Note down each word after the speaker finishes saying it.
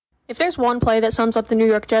If there's one play that sums up the New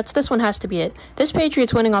York Jets, this one has to be it. This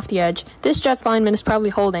Patriot's winning off the edge. This Jets lineman is probably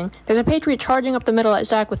holding. There's a Patriot charging up the middle at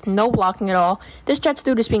Zach with no blocking at all. This Jets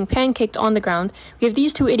dude is being pancaked on the ground. We have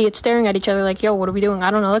these two idiots staring at each other like, yo, what are we doing?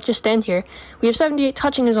 I don't know, let's just stand here. We have 78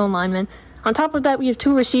 touching his own lineman. On top of that, we have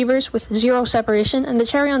two receivers with zero separation, and the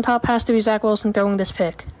cherry on top has to be Zach Wilson throwing this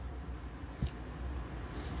pick.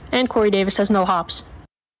 And Corey Davis has no hops.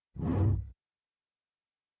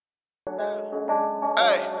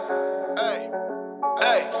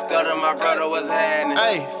 Hey, stutter, my brother, what's happening?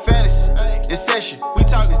 Hey, fantasy, it's session. We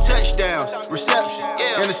talking touchdowns, receptions,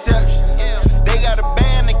 interceptions. They got a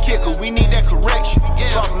band and kicker, we need that correction.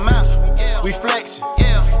 Swap them out, we flexing.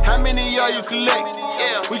 How many of y'all you collect?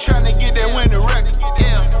 We trying to get that winning record.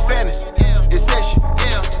 Fantasy, it's session.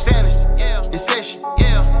 Fantasy, it's session.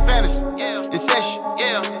 Fantasy, it's session.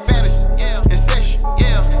 Fantasy, it's session.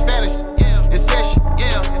 Fantasy, it's session.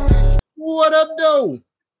 What up, though?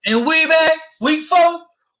 And we back, week 4.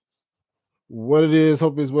 What it is,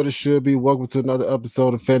 hope it's what it should be. Welcome to another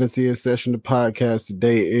episode of Fantasy in Session, the podcast.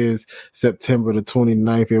 Today is September the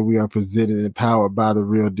 29th, and we are presented and powered by the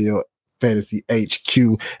Real Deal Fantasy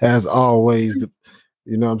HQ. As always,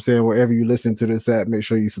 you know what I'm saying, wherever you listen to this at, make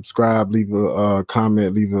sure you subscribe, leave a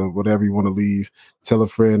comment, leave a whatever you want to leave. Tell a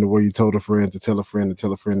friend the way you told a friend to tell a friend to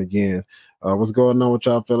tell a friend again. What's going on with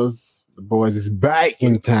y'all, fellas? The boys is back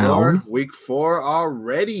in town. Week 4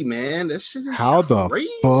 already, man. That shit is How crazy,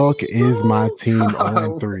 the fuck is my bro. team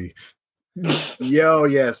on 3? Yo,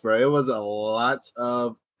 yes, bro. It was a lot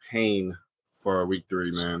of pain for week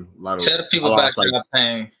 3, man. A lot of Tell the people back that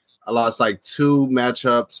pain. I lost like 2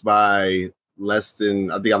 matchups by less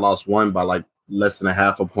than, I think I lost one by like less than a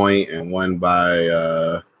half a point and one by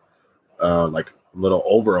like a little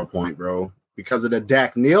over a point, bro. Because of the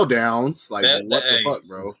Dak kneel downs. Like, what the fuck,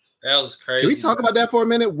 bro? That was crazy. Can we talk about that for a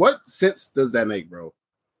minute? What sense does that make, bro?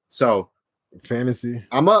 So, fantasy,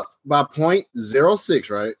 I'm up by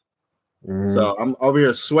 0.06, right? So I'm over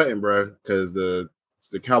here sweating, bro, because the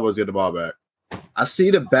Cowboys get the ball back. I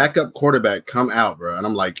see the backup quarterback come out, bro, and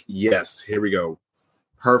I'm like, yes, here we go.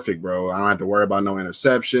 Perfect, bro. I don't have to worry about no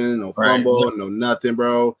interception, no fumble, no nothing,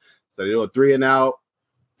 bro. So they do a 3 and out.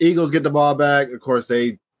 Eagles get the ball back. Of course,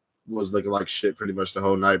 they was looking like shit pretty much the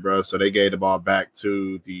whole night, bro. So they gave the ball back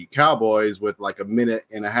to the Cowboys with like a minute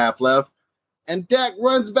and a half left. And Dak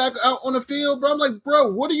runs back out on the field, bro. I'm like,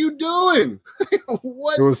 bro, what are you doing?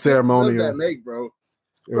 What it was ceremonial. Does that make, bro?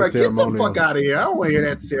 Bro, get the fuck out of here. I don't want to hear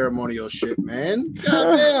that ceremonial shit, man.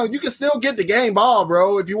 God damn, you can still get the game ball,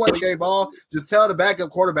 bro. If you want the game ball, just tell the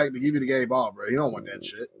backup quarterback to give you the game ball, bro. You don't want that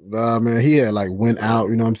shit. Nah, man, he had like went out,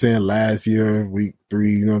 you know what I'm saying, last year, week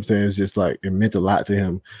 3, you know what I'm saying? It's just like it meant a lot to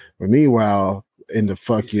him. But meanwhile, in the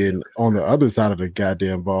fucking on the other side of the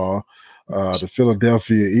goddamn ball, the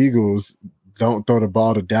Philadelphia Eagles don't throw the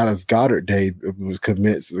ball to Dallas Goedert Day. It was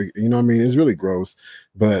commits, you know what I mean? It's really gross.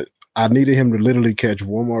 But I needed him to literally catch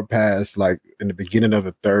one more pass, like in the beginning of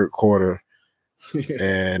the third quarter,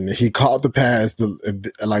 and he caught the pass,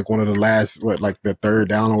 like one of the last, like the third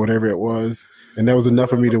down or whatever it was, and that was enough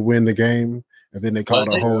for me to win the game. And then they called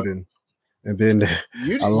a holding, and then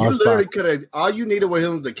you literally could have. All you needed was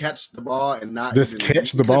him to catch the ball and not just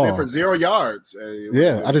catch the ball for 0 yards.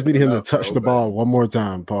 Yeah, I just needed him to touch the ball one more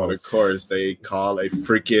time. Pause. But of course, they call a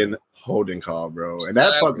freaking holding call, bro, and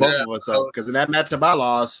that fucked both of us up because in that matchup I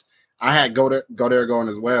lost. I had go there going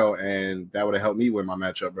as well, and that would have helped me win my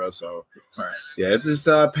matchup, bro. So, yeah, it's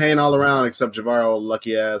just pain all around except Javaro,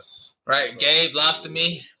 lucky ass. Right, Gabe lost to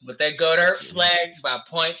me with that Goddard flag by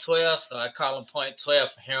 0.12, so I call him 0.12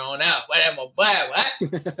 from here on out. What am I, what?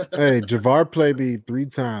 Hey, Javar played me 3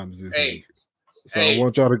 times this week, so I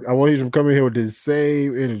want you to come in here with this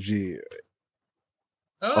same energy.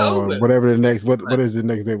 Whatever the next what is the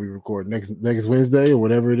next day we record? Next Wednesday or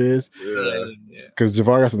whatever it is. Yeah. Because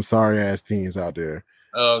Javar got some sorry ass teams out there.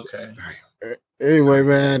 Okay. Anyway,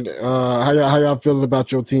 man, how y'all feeling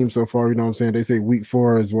about your team so far? You know what I'm saying? They say week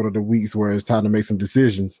 4 is one of the weeks where it's time to make some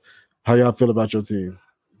decisions. How y'all feel about your team?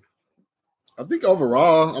 I think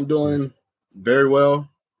overall I'm doing very well.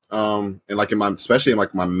 And like especially in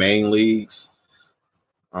like my main leagues.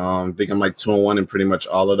 I think I'm like 2-1 in pretty much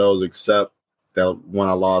all of those except that one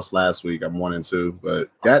I lost last week. I'm 1-2, but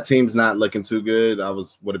that team's not looking too good.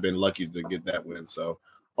 Would have been lucky to get that win. So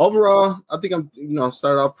overall, I think I'm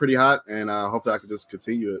started off pretty hot, and hopefully I can just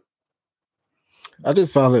continue it. I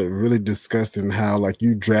just found it really disgusting how like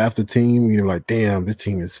you draft a team, you're like, damn, this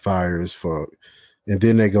team is fire as fuck, and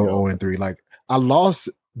then they go 0-3. Like I lost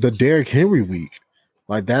the Derrick Henry week.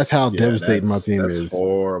 Like that's how devastating my team is. That's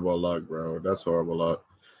horrible luck, bro. That's horrible luck.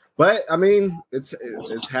 But I mean, it's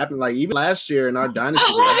happened. Like even last year in our dynasty,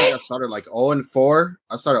 I think I started like 0-4.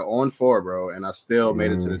 I started 0-4, bro, and I still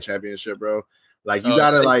made it to the championship, bro. Like you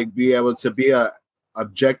gotta like be able to be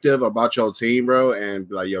objective about your team, bro, and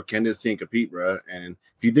be like, yo, can this team compete, bro? And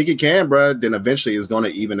if you think it can, bro, then eventually it's gonna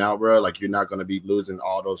even out, bro. Like you're not gonna be losing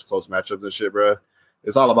all those close matchups and shit, bro.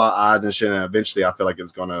 It's all about odds and shit, and eventually I feel like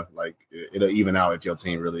it's gonna like it'll even out if your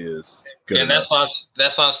team really is good. And that's why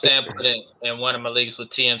I'm staying put in one of my leagues with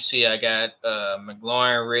TMC. I got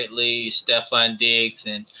McLaurin, Ridley, Stephon Diggs,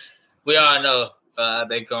 and we all know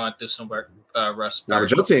they going through some work. Russ. Nah,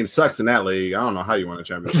 but your team sucks in that league. I don't know how you won a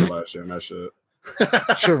championship last year and that shit.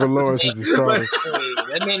 Trevor Lawrence is the starter.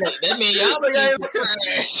 That mean y'all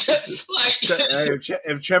like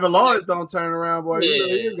if Trevor Lawrence don't turn around, boy,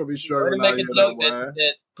 he's gonna be struggling. Make a joke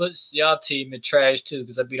that puts y'all team in trash too,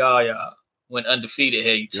 because I beat all y'all. Went undefeated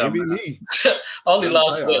here. You talking about me? Only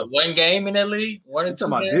lost one game in that league. One or two.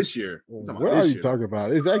 Talking about this year. What are you talking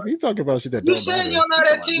about? Exactly. You talking about shit that you said you don't know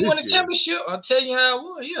that team won the championship. I'll tell you how it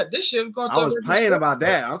was. Yeah, this year we're going. I was playing about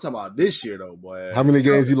that. I'm talking about this year though, boy. How many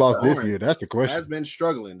games you lost this year? That's the question. Has been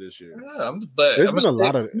struggling this year. Yeah, but there's been a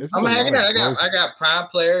lot of. I'm hanging out. I got prime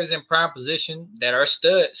players in prime position that are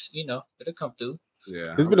studs. You know, that'll come through.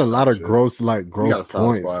 Yeah, there's been a lot of gross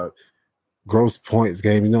points. Gross points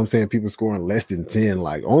game, you know what I'm saying? People scoring less than 10,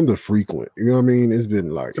 like on the frequent. You know what I mean? It's been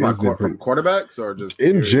like from quarterbacks or just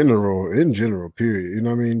in general, period. You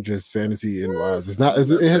know what I mean? Just fantasy and wise. It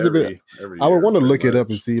hasn't been. I would want to look it up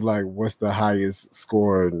and see like what's the highest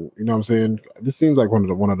score. And you know what I'm saying? This seems like one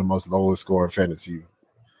of the most lowest scoring fantasy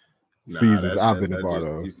seasons I've been a part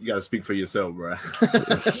of. You got to speak for yourself, bro.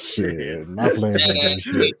 Shit, my players.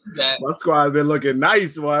 My squad's been looking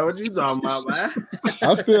nice, boy. What you talking about, man?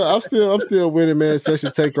 I'm still winning, man. Session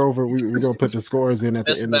takeover. We're gonna put the scores in at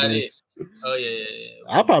the end of this. Oh yeah.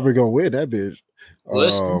 I'm probably gonna win that bitch.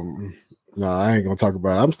 No, I ain't gonna talk about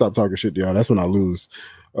it. I'm gonna stop talking shit to y'all. That's when I lose.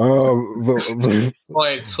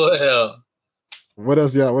 Point 12. What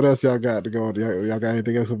else y'all got to go? Y'all got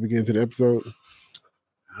anything else when we get into the episode?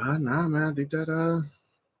 Nah, man. I think that All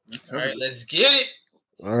right, let's get it.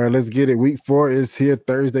 All right, let's get it. Week 4 is here.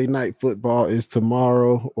 Thursday night football is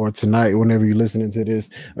tomorrow or tonight, whenever you're listening to this.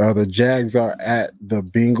 The Jags are at the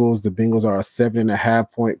Bengals. The Bengals are a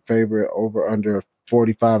 7.5 point favorite, over under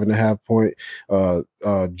 45.5 point.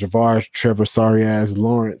 Javar, Trevor, sorry ass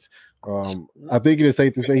Lawrence. I think it is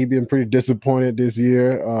safe to say he's been pretty disappointed this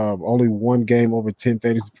year. Only one game over 10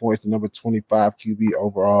 fantasy points, the number 25 QB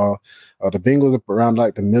overall. The Bengals are around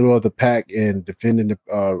like the middle of the pack in defending the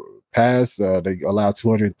pass. They allow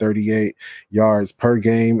 238 yards per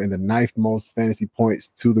game and the 9th most fantasy points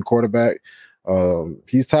to the quarterback.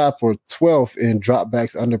 He's tied for 12th in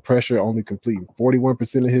dropbacks under pressure, only completing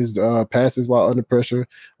 41% of his passes while under pressure.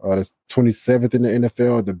 That's 27th in the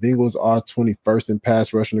NFL. The Bengals are 21st in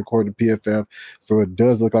pass rushing according to PFF. So it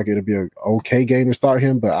does look like it'll be an okay game to start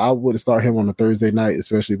him, but I wouldn't start him on a Thursday night,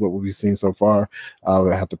 especially what we've seen so far. I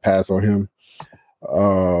would have to pass on him.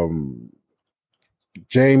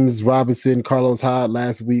 James Robinson, Carlos Hyde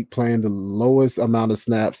last week playing the lowest amount of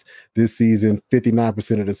snaps this season,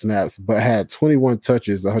 59% of the snaps, but had 21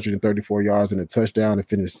 touches, 134 yards and a touchdown, and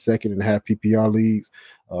finished second in half PPR leagues.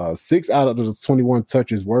 6 out of the 21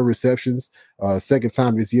 touches were receptions. Second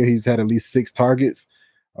time this year he's had at least 6 targets.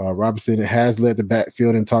 Robinson has led the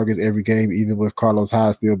backfield in targets every game, even with Carlos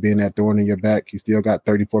Hyde still being that thorn in your back. He still got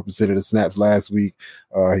 34% of the snaps last week.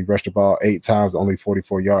 He rushed the ball 8 times, only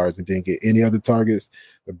 44 yards, and didn't get any other targets.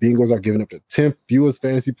 The Bengals are giving up the 10th fewest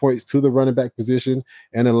fantasy points to the running back position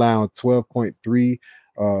and allowing 12.3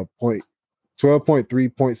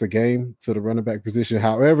 points a game to the running back position.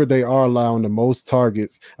 However, they are allowing the most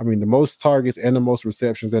targets and the most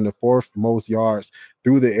receptions and the 4th most yards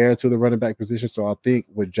through the air to the running back position. So I think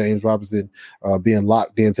with James Robinson being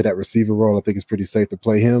locked into that receiver role, I think it's pretty safe to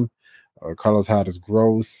play him. Carlos Hyde is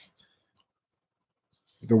gross.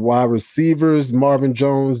 The wide receivers, Marvin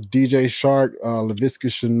Jones, DJ Shark, Laviska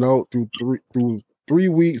Shenault through 3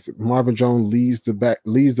 weeks, Marvin Jones leads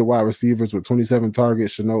the wide receivers with 27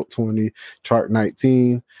 targets, Shenault 20, Chark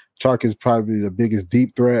 19. Chark is probably the biggest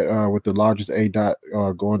deep threat with the largest A-dot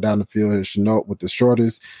going down the field, and Shenault with the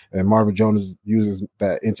shortest, and Marvin Jones uses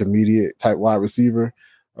that intermediate type wide receiver.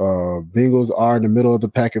 Bengals are in the middle of the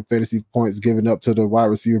pack in fantasy points given up to the wide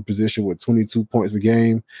receiver position with 22 points a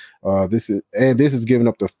game. This is giving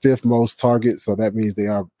up the 5th most targets, so that means they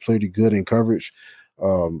are pretty good in coverage.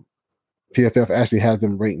 PFF actually has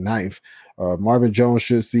them ranked 9th. Marvin Jones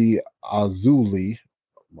should see Awuzie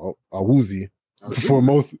for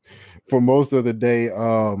most of the day,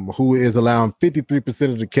 who is allowing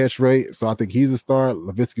 53% of the catch rate. So I think he's a start.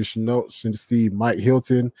 Laviska Shenault should see Mike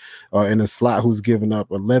Hilton in the slot, who's given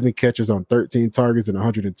up 11 catches on 13 targets and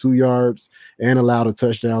 102 yards and allowed a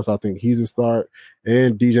touchdown. So I think he's a start.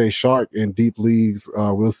 And DJ Shark in deep leagues,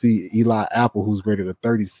 we'll see Eli Apple, who's graded a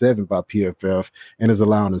 37 by PFF and is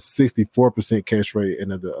allowing a 64% catch rate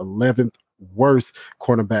and the 11th worst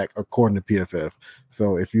cornerback according to PFF.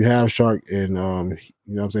 So if you have Shark and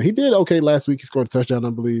you know what I'm saying, he did okay last week. He scored a touchdown, I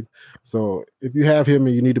believe. So if you have him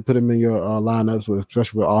and you need to put him in your lineups,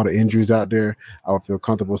 especially with all the injuries out there, I would feel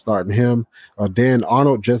comfortable starting him. Dan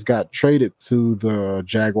Arnold just got traded to the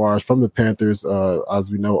Jaguars from the Panthers. As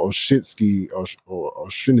we know, Oshinsky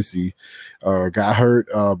got hurt,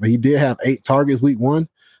 but he did have 8 targets week 1.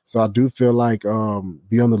 So I do feel like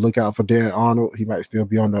be on the lookout for Dan Arnold. He might still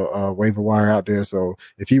be on the waiver wire out there. So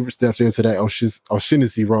if he steps into that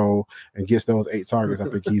O'Shaughnessy role and gets those 8 targets, I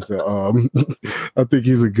think he's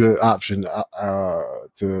a good option to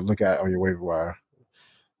look at on your waiver wire.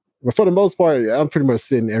 But for the most part, I'm pretty much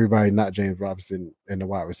sitting everybody, not James Robinson and the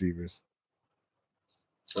wide receivers.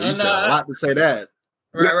 Well, you said a lot to say that.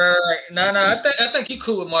 Right. No, I think he's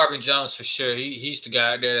cool with Marvin Jones for sure. He's the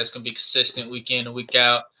guy out there that's gonna be consistent week in and week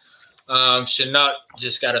out. Shenault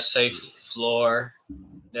just got a safe floor.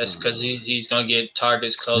 That's because he's gonna get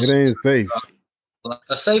targets close. It ain't safe.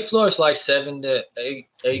 A safe floor is like 7 to 8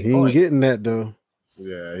 He ain't getting that though.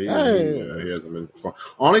 Yeah, he hasn't been performing.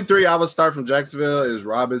 Only 3 I would start from Jacksonville is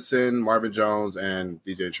Robinson, Marvin Jones, and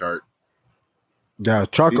DJ Chark. Yeah,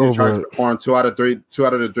 Chark DJ over. Chark's performed 2 out of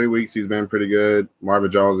the 3 weeks. He's been pretty good.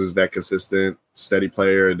 Marvin Jones is that consistent, steady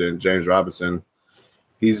player. Then James Robinson,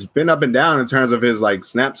 he's been up and down in terms of his like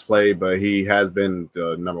snaps played, but he has been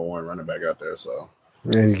the number 1 running back out there. So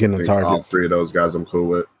and he's getting the targets. All 3 of those guys I'm cool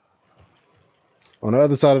with. On the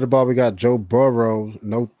other side of the ball, we got Joe Burrow.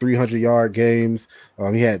 No 300-yard games.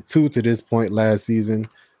 He had 2 to this point last season.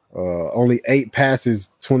 Only 8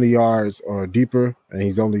 passes, 20 yards or deeper, and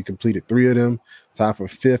he's only completed 3 of them. Tied for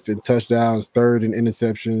 5th in touchdowns, 3rd in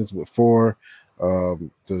interceptions with 4.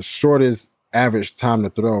 The shortest average time to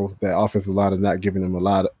throw. That offensive line is not giving him a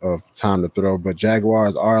lot of time to throw, but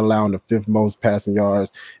Jaguars are allowing the 5th most passing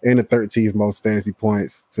yards and the 13th most fantasy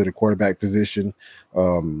points to the quarterback position.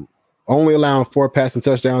 Only allowing 4 passing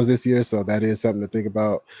touchdowns this year, so that is something to think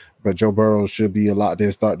about. But Joe Burrow should be a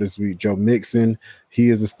locked-in start this week. Joe Mixon, he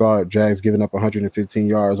is a start. Jags giving up 115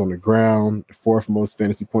 yards on the ground, the 4th most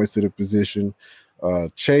fantasy points to the position.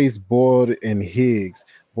 Chase, Boyd, and Higgs.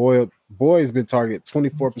 Boyd's been targeted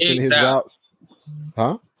 24% of his routes.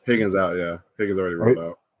 Huh? Higgins out, yeah. Higgins already ruled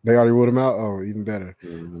out. They already ruled him out? Oh, even better.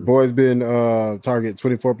 Mm-hmm. Boyd's been targeted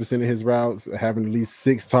 24% of his routes, having at least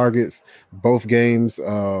 6 targets both games.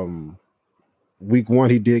 Week 1,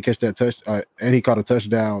 he did catch that touch, and he caught a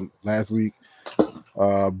touchdown last week.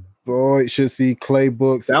 Boyd should see Clay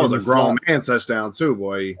Books. That was a grown man touchdown too,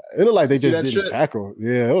 boy. It looked like they just didn't tackle.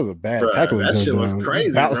 Yeah, it was a bad tackle. That shit was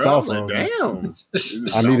crazy, bro. Like, damn.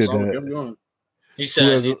 I needed that. He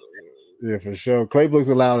said, yeah, for sure. Clay Books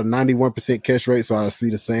allowed a 91% catch rate, so I see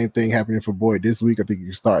the same thing happening for Boyd this week. I think you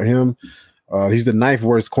can start him. He's the 9th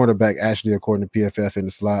worst cornerback, actually, according to PFF in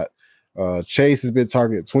the slot. Chase has been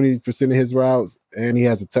targeted 20% of his routes, and he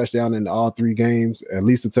has a touchdown in all 3 games, at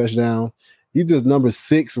least a touchdown. He's just number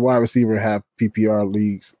 6 wide receiver in half PPR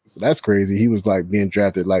leagues. So that's crazy. He was like being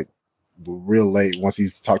drafted like real late once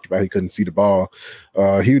he's talked about he couldn't see the ball.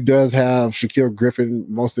 He does have Shaquille Griffin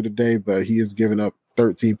most of the day, but he is giving up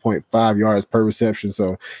 13.5 yards per reception.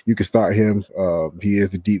 So you can start him. He is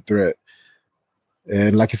the deep threat.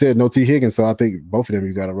 And like you said, no T. Higgins. So I think both of them,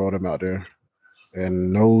 you got to roll them out there.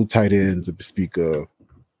 And no tight ends to speak of.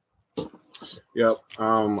 Yep.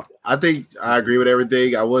 I think I agree with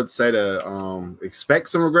everything. I would say to expect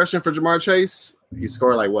some regression for Jamar Chase. He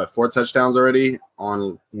scored like 4 touchdowns already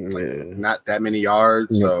on not that many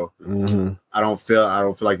yards. So I don't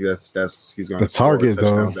feel like that's he's going to target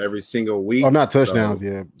touchdowns though every single week. Oh, not touchdowns,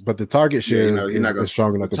 but the target share is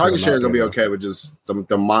strong enough. The target share is going to be okay with just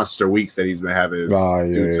the monster weeks that he's been having due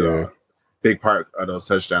to a big part of those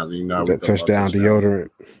touchdowns. You know, that touchdown deodorant.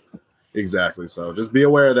 Exactly. So just be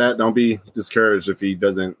aware of that. Don't be discouraged if he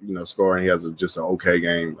doesn't, score and he has just an okay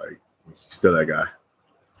game. Like, he's still that guy.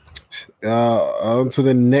 On to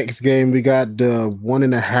the next game, we got the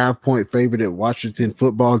 1.5 point favorite at Washington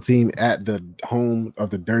football team at the home of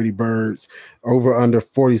the Dirty Birds. Over under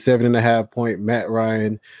 47.5 point. Matt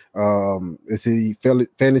Ryan. Is he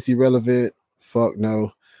fantasy relevant? Fuck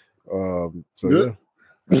no. Yeah.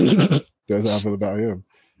 That's how I feel about him.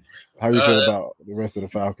 How you feel about the rest of the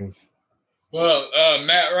Falcons? Well,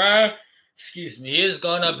 Matt Ryan, Excuse me. He is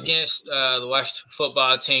going up against the Washington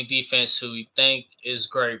football team defense, who we think is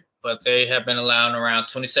great, but they have been allowing around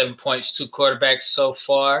 27 points to quarterbacks so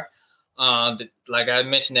far. Like I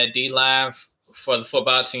mentioned, that D-line for the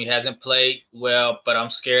football team hasn't played well, but I'm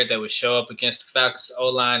scared they would show up against the Falcons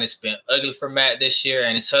O-line. It's been ugly for Matt this year,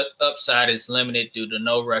 and his upside is limited due to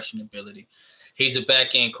no rushing ability. He's a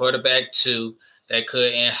back-end quarterback, too, that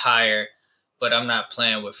could end higher, but I'm not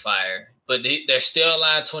playing with fire. But they're still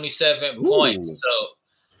allowing 27 points, so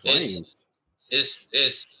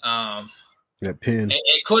it's that pin. In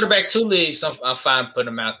quarterback 2 leagues, I'm fine putting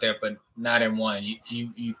them out there, but not in one.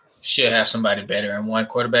 You should have somebody better in one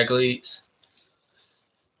quarterback leagues.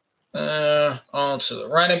 On to the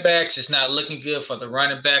running backs. It's not looking good for the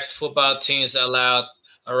running backs. The football teams allowed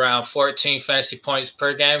around 14 fantasy points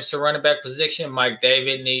per game to running back position. Mike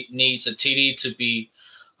David needs a TD to be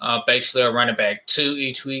basically a running back 2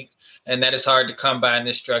 each week, and that is hard to come by in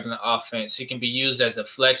this struggling offense. He can be used as a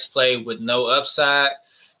flex play with no upside.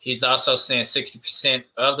 He's also seeing 60%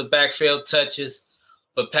 of the backfield touches,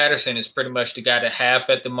 but Patterson is pretty much the guy to have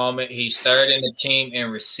at the moment. He's third in the team in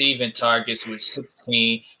receiving targets with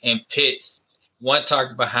 16, and Pitts, 1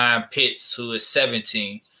 target behind Pitts, who is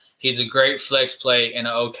 17. He's a great flex play and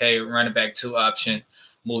an okay running back 2 option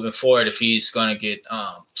moving forward if he's going to get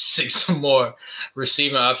 6 or more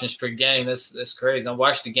receiving options per game. That's crazy. I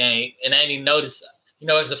watched the game, and I ain't even noticed.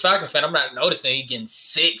 As a Falcon fan, I'm not noticing he getting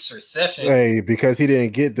 6 receptions. Hey, because he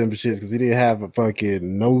didn't get them shits because he didn't have a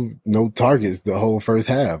fucking no targets the whole first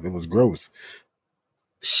half. It was gross.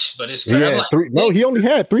 But it's crazy. He only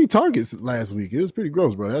had 3 targets last week. It was pretty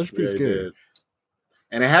gross, bro. That was pretty scary.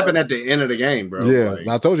 And it happened at the end of the game, bro. Yeah,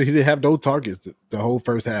 I told you he didn't have no targets the whole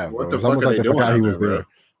first half. What bro. the fuck are they doing? Forgot he was there.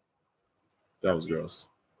 That was gross.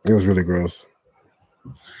 It was really gross.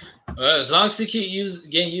 As long as he keep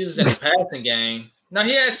getting used in the passing game. No,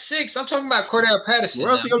 he had 6. I'm talking about Cordell Patterson.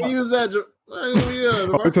 Where else he gonna use that?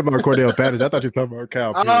 I'm talking about Cordell Patterson. I thought you were talking about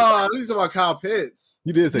Kyle Pitts. Oh, he's talking about Kyle Pitts.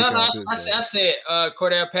 You did say Kyle Pitts. I said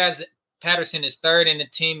Cordell Patterson is third in the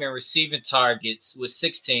team in receiving targets with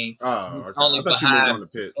 16. Oh, okay. Only I thought behind, you moved on to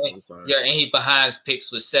Pitts. I'm sorry. Yeah, and he behind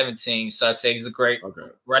Pitts with 17. So I say he's a great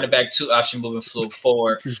running back 2 option moving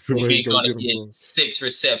forward. He's going to get 6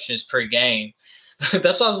 receptions per game.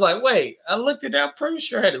 That's why I was like, wait, I looked at that. I'm pretty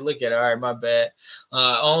sure I had to look at it. All right, my bad.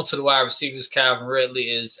 On to the wide receivers. Calvin Ridley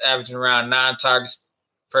is averaging around 9 targets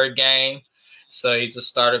per game. So he's a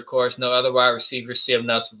starter, of course. No other wide receivers see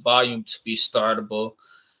enough volume to be startable.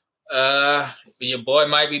 Your boy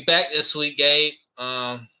might be back this week, Gabe.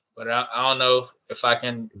 But I don't know if I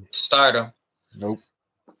can start him. Nope.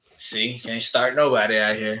 See, can't start nobody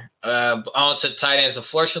out here. On to tight ends.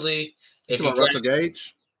 Unfortunately, if you Russell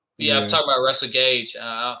Gage. Yeah, I'm talking about Russell Gage.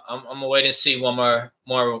 I'm gonna wait and see one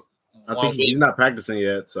more. I think he's not practicing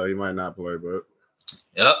yet, so he might not play. But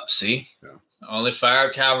yep, see, only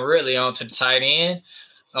fired Calvin Ridley onto the tight end.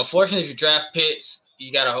 Unfortunately, if you draft Pitts,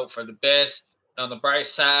 you gotta hope for the best. On the bright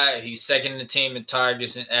side, he's second in the team in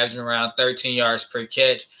targets and averaging around 13 yards per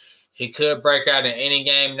catch. He could break out in any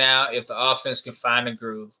game now if the offense can find a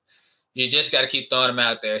groove. You just got to keep throwing him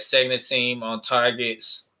out there. Second team on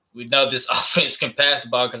targets. We know this offense can pass the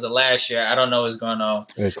ball because of last year. I don't know what's going on.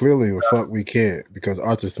 Yeah, clearly, we can't because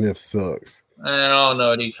Arthur Smith sucks. I don't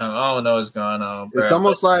know I don't know what's going on. Bro. It's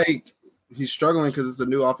almost like he's struggling because it's a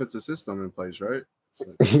new offensive system in place, right?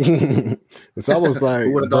 It's almost like,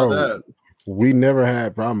 who would have thought that? We never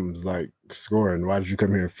had problems like scoring. Why did you come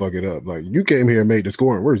here and fuck it up? Like you came here and made the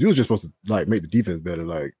scoring worse. You were just supposed to like make the defense better.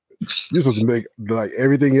 Like you're supposed to make like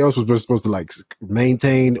everything else was supposed to like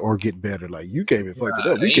maintain or get better. Like you came and fucked it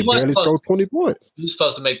up. We could barely score 20 points. He was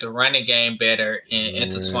supposed to make the running game better and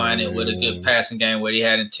intertwine it with a good passing game what he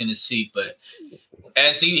had in Tennessee. But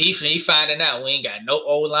as he finding out, we ain't got no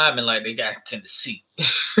old linemen like they got in Tennessee.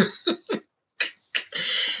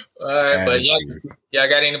 All right, but y'all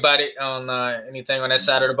got anybody on anything on that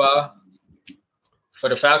side of the ball for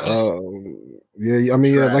the Falcons? Yeah, I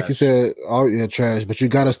mean, like you said, trash. But you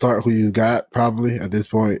got to start who you got probably at this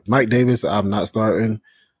point. Mike Davis, I'm not starting.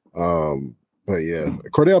 But yeah,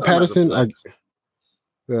 Cordell Patterson, I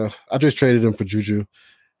just traded him for Juju.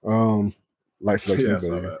 Like flex,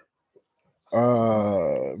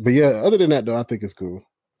 but yeah, other than that though, I think it's cool.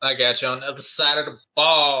 I got you on the other side of the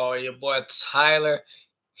ball. Your boy Tyler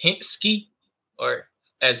Hinske, or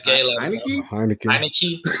as Gay Heineke.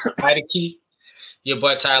 Your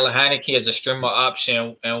boy Tyler Heineke is a streamer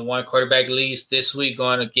option and one quarterback leads this week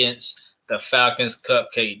going against the Falcons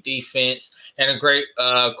cupcake defense and a great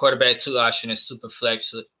quarterback 2 option in super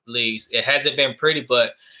flex leagues. It hasn't been pretty,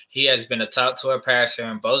 but he has been a top 12 passer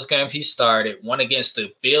in both games he started. One against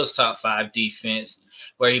the Bills' top 5 defense,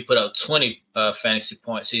 where he put up 20 fantasy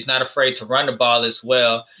points. He's not afraid to run the ball as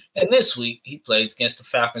well. And this week, he plays against the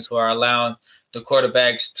Falcons, who are allowing the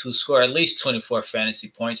quarterbacks to score at least 24 fantasy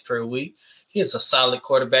points per week. He is a solid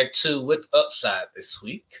quarterback, too, with upside this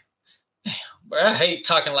week. Damn, bro, I hate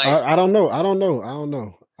talking like... I don't know.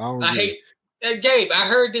 Hey, Gabe, I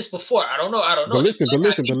heard this before. I don't know. But listen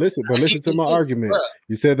to my argument. Bro.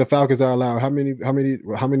 You said the Falcons are allowed how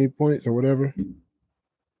many points or whatever?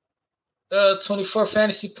 24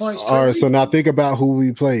 fantasy points. All right, so now think about who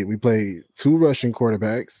we played. We played 2 Russian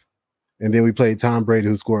quarterbacks, and then we played Tom Brady,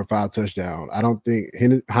 who scored 5 touchdowns. I don't think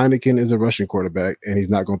Heineken is a Russian quarterback, and he's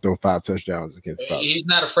not going to throw 5 touchdowns against the Falcons. He's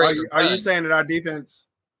not afraid. Are you saying that our defense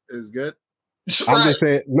is good? I'm just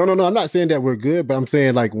saying, no. I'm not saying that we're good, but I'm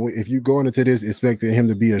saying like if you going into this expecting him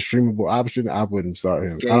to be a streamable option, I wouldn't start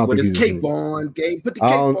him. Gabe, I don't with think his cape on. Gabe, put the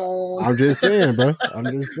cape on. I'm just saying, bro.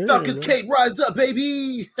 Falcons cape, rise up,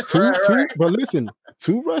 baby. Two, but listen,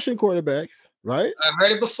 2 Russian quarterbacks, right? I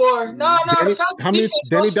heard it before. No. Danny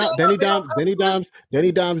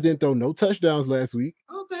Dimes didn't throw no touchdowns last week.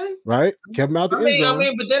 Okay, right? Kept him out the end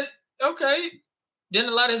zone. But then okay.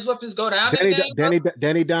 Didn't a lot of his weapons go down?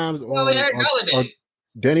 Danny Dimes or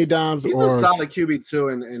Danny Dimes. He's a solid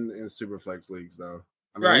QB2 in Superflex leagues, though.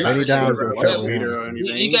 I mean, right. Danny Dimes or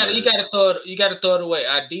you got to throw it away.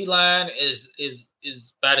 Our D line is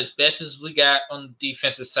about as best as we got on the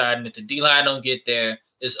defensive side, and if the D line don't get there,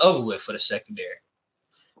 it's over with for the secondary.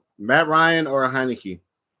 Matt Ryan or Heineke?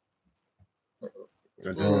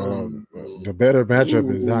 The better matchup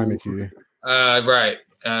is Heineke. Right.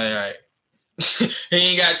 All right. He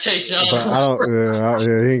ain't got Chase Young.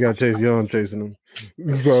 He ain't got Chase Young chasing him.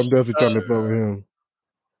 So I'm definitely trying to vote him.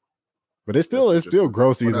 But it's still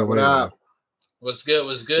gross either way. What's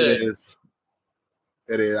good?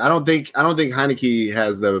 It is. I don't think Heineke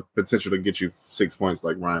has the potential to get you 6 points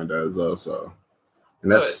like Ryan does, though. So,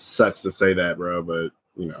 and that sucks to say that, bro. But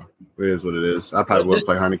you know, it is what it is. I probably would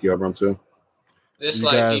play Heineke over him too. This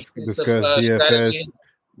you guys discuss DFS. Strategy?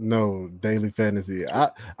 No, daily fantasy.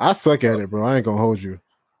 I suck at it, bro. I ain't gonna hold you.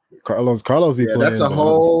 Carlos be playing. That's a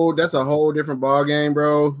whole different ball game,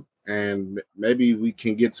 bro. And maybe we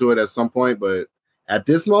can get to it at some point, but at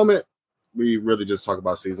this moment, we really just talk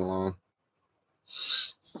about season long.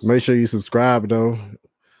 Make sure you subscribe, though.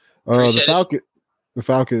 The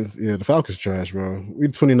Falcons trash, bro. We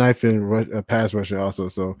 29th in pass rushing also.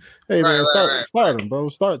 So hey, man, start them, bro.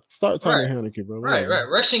 Start Tommy Heineke, bro. Right.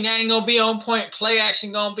 Rushing ain't gonna be on point. Play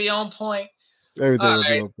action gonna be on point. Everything will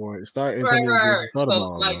be on point. Start right. So,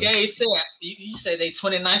 like Gabe said, you say they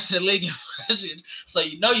 29th in the league in rushing, so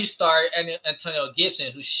you start Antonio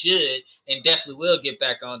Gibson, who should and definitely will get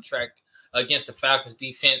back on track against the Falcons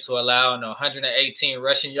defense, who allow 118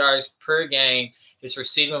 rushing yards per game. His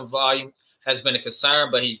receiving volume has been a concern,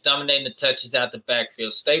 but he's dominating the touches out the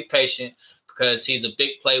backfield. Stay patient because he's a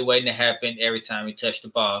big play waiting to happen every time he touches the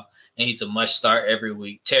ball, and he's a must start every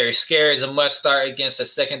week. Terry Scary is a must start against a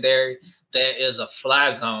secondary that is a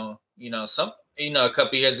fly zone. A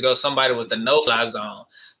couple years ago, somebody was the no-fly zone.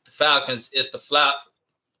 The Falcons is the fly.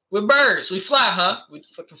 We're birds. We fly, huh? We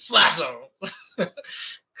fucking fly zone.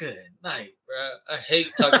 Good night, bro. I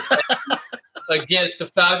hate talking against the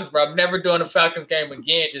Falcons, bro. I'm never doing a Falcons game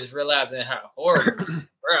again, just realizing how horrible.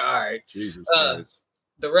 Bro, all right. Jesus Christ.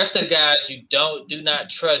 The rest of the guys you do not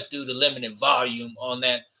trust due to limited volume on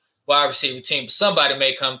that wide receiver team. Somebody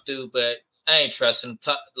may come through, but I ain't trusting him.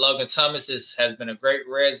 Logan Thomas has been a great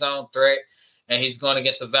red zone threat, and he's going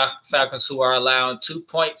against the Falcons, who are allowing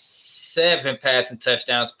 2.7 passing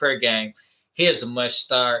touchdowns per game. He is a must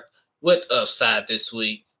start with upside this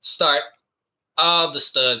week. Start all the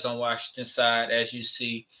studs on Washington side, as you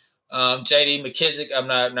see. J.D. McKissick, I'm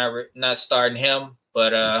not starting him,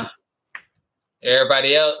 but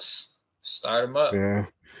everybody else, start him up. Yeah.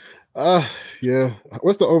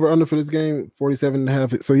 What's the over/under for this game?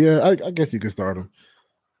 47.5. So yeah, I guess you could start him.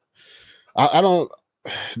 I don't.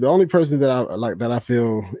 The only person that I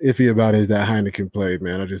feel iffy about is that Heineken play,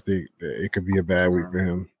 man. I just think that it could be a bad week for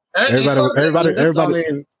him.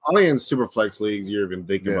 Everybody. Only in super flex leagues you're even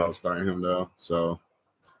thinking about starting him though. So,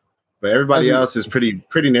 but everybody else is pretty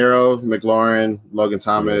narrow. McLaurin, Logan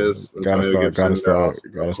Thomas, gotta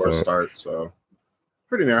start. So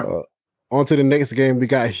pretty narrow. On to the next game, we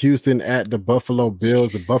got Houston at the Buffalo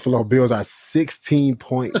Bills. The Buffalo Bills are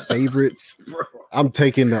 16-point favorites. I'm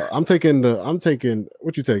taking what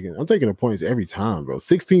you taking? I'm taking the points every time, bro.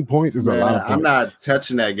 16 points is a lot of points. I'm not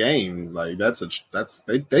touching that game. Like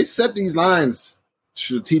they set these lines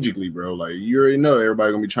strategically, bro. Like you already know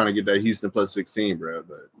everybody gonna be trying to get that Houston plus 16, bro.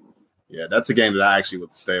 But yeah, that's a game that I actually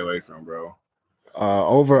would stay away from, bro.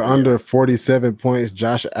 Under 47 points.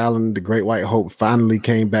 Josh Allen, the Great White Hope, finally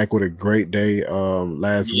came back with a great day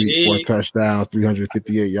last week. 4 touchdowns,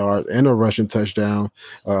 358 yards, and a rushing touchdown.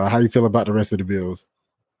 How you feel about the rest of the Bills?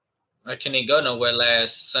 I couldn't go nowhere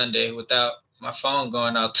last Sunday without my phone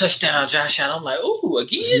going out. Touchdown, Josh Allen. I'm like, ooh,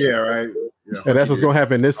 again? Yeah, right. Yeah, and that's what's going to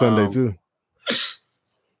happen this Sunday, too.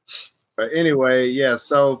 But anyway, yeah,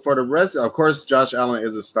 so for the rest, of course, Josh Allen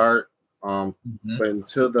is a start. But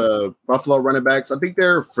until the Buffalo running backs, I think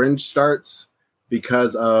they're fringe starts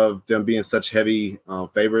because of them being such heavy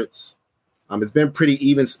favorites. It's been pretty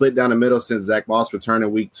even split down the middle since Zach Moss returned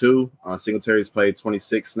in week 2. Singletary's played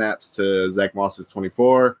 26 snaps to Zach Moss's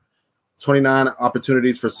 24. 29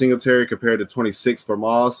 opportunities for Singletary compared to 26 for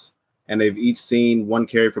Moss, and they've each seen 1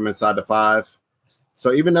 carry from inside the 5.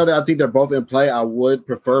 So even though I think they're both in play, I would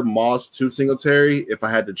prefer Moss to Singletary if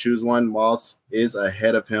I had to choose one. Moss is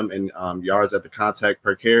ahead of him in yards at the contact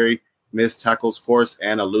per carry, missed tackles forced,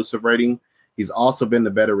 and elusive rating. He's also been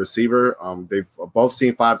the better receiver. They've both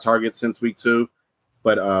seen 5 targets since week 2,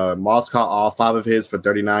 but Moss caught all 5 of his for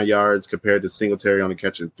 39 yards compared to Singletary only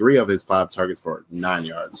catching 3 of his 5 targets for 9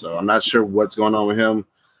 yards. So I'm not sure what's going on with him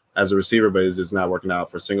as a receiver, but it's just not working out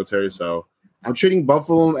for Singletary. So I'm treating both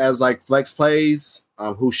of them as like flex plays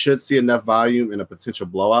who should see enough volume in a potential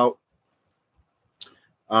blowout.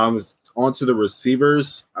 On to the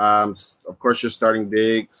receivers. Of course, you're starting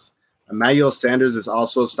Diggs. Emmanuel Sanders is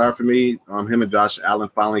also a start for me. Him and Josh Allen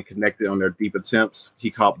finally connected on their deep attempts. He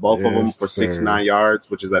caught both of them for 69 yards,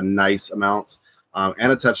 which is a nice amount,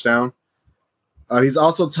 and a touchdown. He's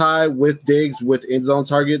also tied with Diggs with end zone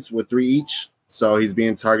targets with 3 each. So he's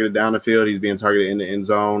being targeted down the field. He's being targeted in the end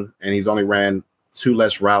zone, and he's only ran 2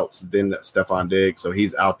 less routes than Stephon Diggs. So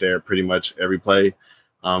he's out there pretty much every play.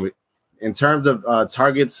 In terms of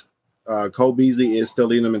targets, Cole Beasley is still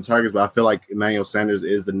leading them in targets, but I feel like Emmanuel Sanders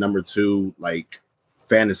is the number 2 like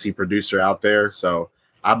fantasy producer out there. So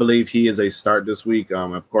I believe he is a start this week.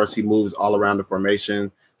 Of course, he moves all around the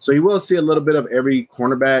formation, so you will see a little bit of every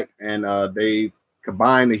cornerback. And they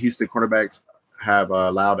combined, the Houston cornerbacks have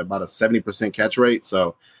allowed about a 70% catch rate.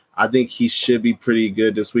 So I think he should be pretty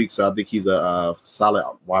good this week. So I think he's a solid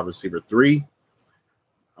wide receiver 3.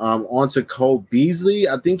 On to Cole Beasley.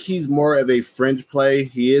 I think he's more of a fringe play.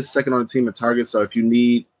 He is second on the team in targets. So if you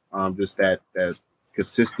need just that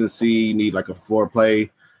consistency, you need like a floor play,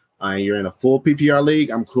 and you're in a full PPR league,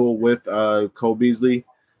 I'm cool with Cole Beasley.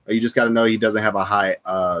 You just got to know he doesn't have a high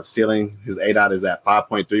ceiling. His ADOT is at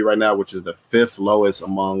 5.3 right now, which is the 5th lowest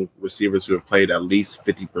among receivers who have played at least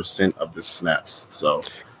 50% of the snaps. So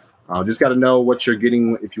just got to know what you're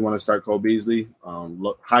getting if you want to start Cole Beasley.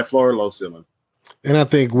 High floor, low ceiling. And I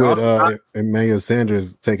think with Emmanuel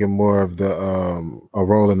Sanders taking more of the a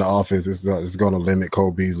role in the offense is going to limit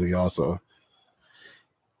Cole Beasley also.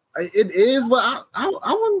 It is, but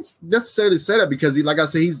I wouldn't necessarily say that because he, like I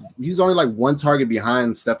said, he's only like 1 target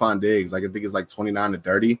behind Stephon Diggs. Like I think it's like 29 to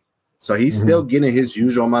 30. So he's still getting his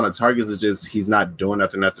usual amount of targets. It's just he's not doing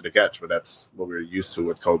nothing after the catch. But that's what we're used to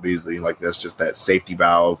with Cole Beasley. Like that's just that safety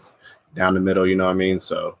valve down the middle. You know what I mean?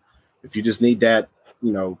 So if you just need that,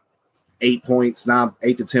 8 points, not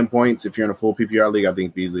 8 to 10 points. If you're in a full PPR league, I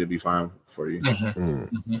think Beasley will be fine for you.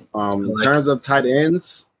 In terms of tight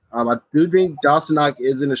ends, I do think Dawson Knox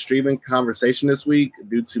is in a streaming conversation this week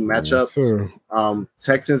due to matchups. Yes,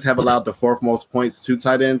 Texans have allowed the 4th most points to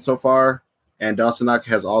tight ends so far, and Dawson Knox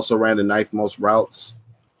has also ran the 9th most routes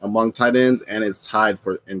among tight ends and is tied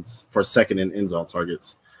for second in end zone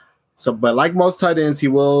targets. So, but like most tight ends, he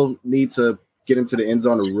will need to get into the end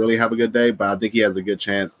zone to really have a good day, but I think he has a good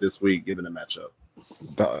chance this week given the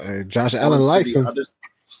matchup. Josh Allen likes him.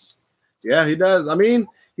 Yeah, he does. I mean,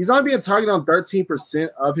 he's only being targeted on 13%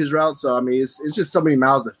 of his routes, so I mean, it's just so many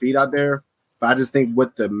mouths to feed out there. But I just think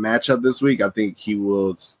with the matchup this week, I think he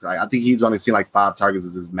will. I think he's only seen like 5 targets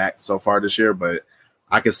as his max so far this year, but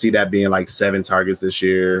I could see that being like 7 targets this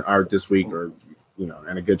year or this week, or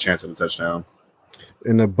and a good chance of a touchdown.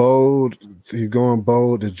 In the bold, he's going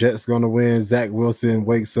bold. The Jets going to win. Zach Wilson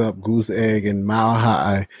wakes up, goose egg, and mile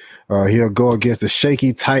high. He'll go against the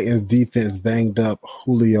shaky Titans defense, banged up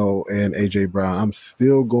Julio and AJ Brown. I'm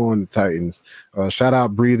still going to Titans. Shout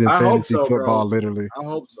out breathing fantasy football, literally. I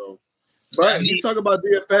hope so. But you talk about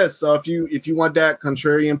DFS. So if you want that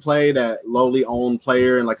contrarian play, that lowly owned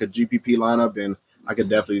player in like a GPP lineup, then I could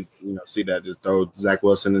definitely see that. Just throw Zach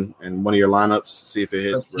Wilson in one of your lineups, see if it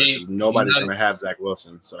hits. Nobody's going to have Zach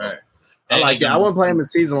Wilson, so right. I like it. I wouldn't play him in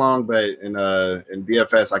season long, but in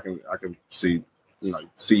DFS, I can see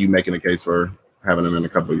you making a case for having him in a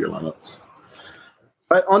couple of your lineups.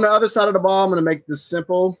 But on the other side of the ball, I'm going to make this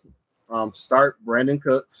simple. Start Brandon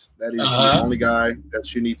Cooks. That is the only guy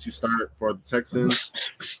that you need to start for the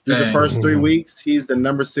Texans. Through the first 3 weeks, he's the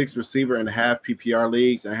number 6 receiver in half PPR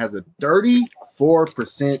leagues and has a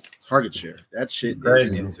 34% target share. That shit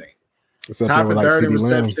is insane. Top of third in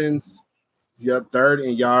receptions. Yep, third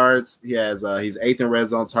in yards. He has he's 8th in red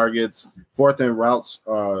zone targets, 4th in routes,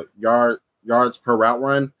 yards per route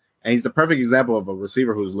run, and he's the perfect example of a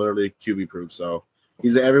receiver who's literally QB proof. So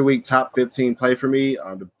he's an every week top 15 play for me.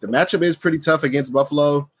 The matchup is pretty tough against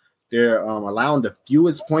Buffalo. They're allowing the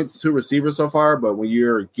fewest points to receivers so far, but when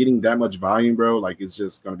you're getting that much volume, bro, like it's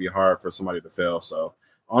just going to be hard for somebody to fail. So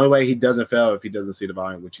only way he doesn't fail if he doesn't see the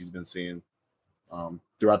volume, which he's been seeing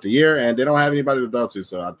throughout the year, and they don't have anybody to throw to,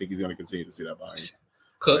 so I think he's going to continue to see that volume.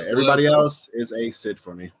 Everybody else is a sit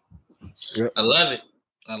for me. Yep. I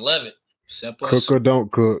love it. Simple. Cook or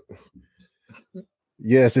don't cook.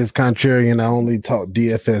 Yes, it's contrarian. I only talk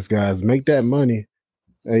DFS guys. Make that money.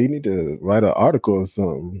 Hey, you need to write an article or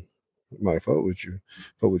something. Might fuck with you.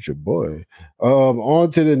 Fuck with your boy.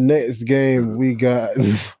 On to the next game we got.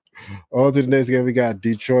 We got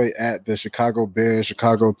Detroit at the Chicago Bears.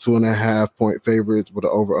 Chicago 2.5-point favorites with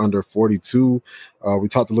an over/under 42. We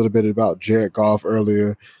talked a little bit about Jared Goff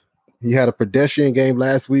earlier. He had a pedestrian game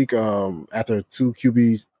last week after 2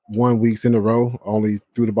 QB1 weeks in a row. Only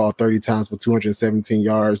threw the ball 30 times for 217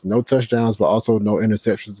 yards. No touchdowns, but also no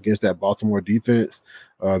interceptions against that Baltimore defense.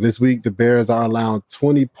 This week, the Bears are allowing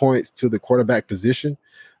 20 points to the quarterback position.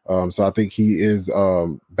 So I think he is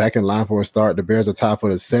back in line for a start. The Bears are tied for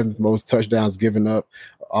the 7th most touchdowns given up,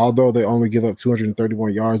 although they only give up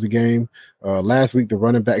 231 yards a game. Last week, the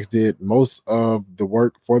running backs did most of the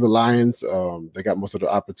work for the Lions. They got most of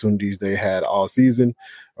the opportunities they had all season.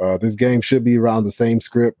 This game should be around the same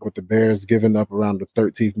script, with the Bears giving up around the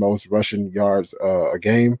 13th most rushing yards a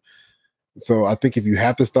game. So I think if you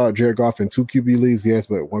have to start Jared Goff in 2 QB leagues, yes,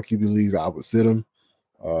 but 1 QB leagues, I would sit him.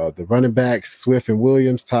 The running backs, Swift and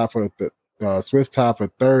Williams, tied for Swift tied for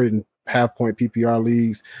 3rd in half-point PPR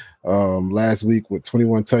leagues last week with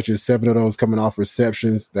 21 touches, 7 of those coming off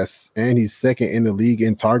receptions. And he's 2nd in the league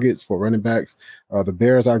in targets for running backs. The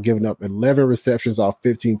Bears are giving up 11 receptions off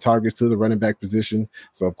 15 targets to the running back position.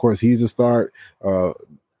 So, of course, he's a start.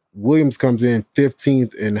 Williams comes in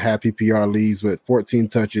 15th in half PPR leagues with 14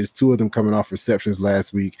 touches, 2 of them coming off receptions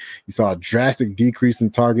last week. You saw a drastic decrease in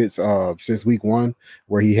targets since week 1,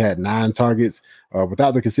 where he had 9 targets.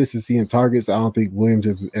 Without the consistency in targets, I don't think Williams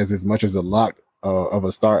is as much as a lock of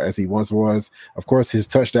a start as he once was. Of course, his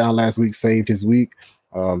touchdown last week saved his week.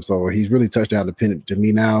 So he's really touchdown dependent to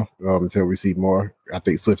me now until we see more. I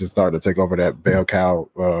think Swift is starting to take over that bell cow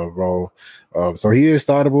role. So he is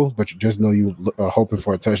startable, but you just know you hoping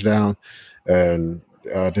for a touchdown. And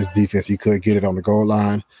this defense, he could get it on the goal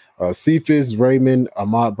line. Cephas, Raymond,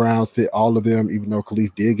 Ahmad Brown sit all of them, even though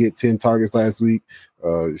Khalif did get 10 targets last week.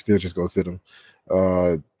 Still just going to sit him.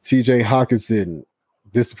 TJ Hawkinson,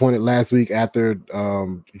 disappointed last week after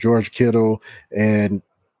George Kittle and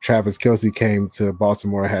Travis Kelce came to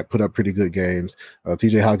Baltimore, had put up pretty good games.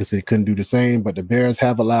 TJ Hawkinson couldn't do the same, but the Bears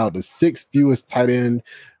have allowed the 6th fewest tight end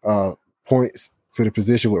points to the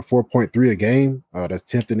position with 4.3 a game. That's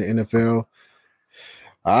 10th in the NFL.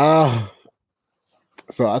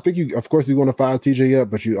 So I think you want to fire TJ up,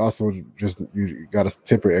 but you also you got to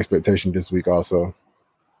temper expectation this week also.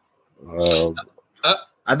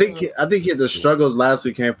 I think the struggles last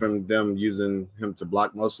week came from them using him to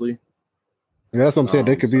block mostly. Yeah, that's what I'm saying.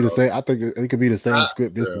 They could be the same. I think it could be the same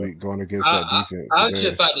script this week going against that defense. I was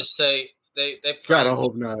just about to say they probably. I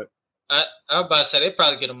hope not. I was about to say they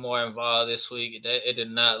probably get them more involved this week. It did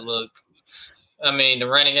not look. I mean, the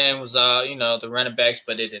running game was the running backs,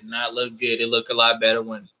 but it did not look good. It looked a lot better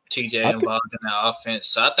when TJ involved in that offense.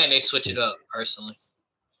 So I think they switch it up personally.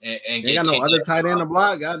 And they got no other tight end to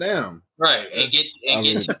block. Goddamn. Right, and get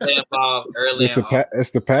TJ involved early.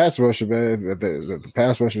 It's the pass rusher, man. The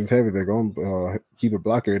pass rusher is heavy. They're going to keep a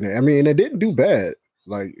blocker in there. I mean, and they didn't do bad.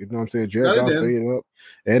 Like, you know what I'm saying? Jared Goff stayed up,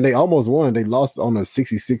 and they almost won. They lost on a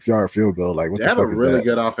 66-yard field goal. Like, what they the have fuck a is really that?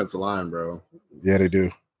 good offensive line, bro. Yeah, they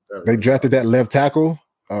do. They drafted that left tackle.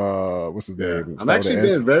 What's his name? I'm actually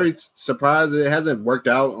being very surprised it hasn't worked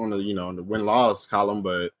out on the the win-loss column,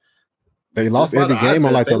 but they lost every game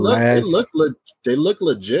on like the last. They look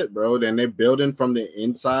legit, bro. And they're building from the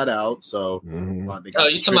inside out. So, you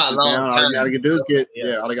talking about long term? All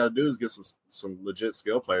they gotta do is get some legit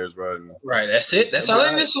skill players, bro. Right, that's it. That's all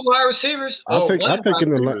they need. Some wide receivers. I'm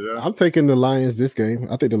taking the Lions this game.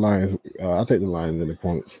 I take the Lions. I take the Lions in the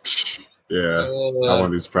points. Yeah, I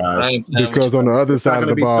won't be surprised because on the other side of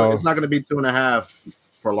the ball, it's not going to be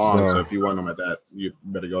 2.5 for long. No. So if you want them at that, you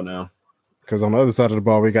better go now. Because on the other side of the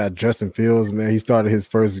ball, we got Justin Fields. Man, he started his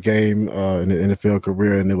first game in the NFL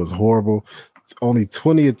career, and it was horrible. Only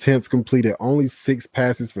 20 attempts completed, only 6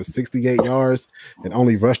 passes for 68 yards, and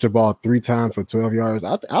only rushed the ball 3 times for 12 yards.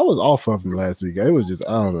 I was off of him last week. It was just,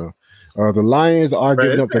 I don't know. The Lions are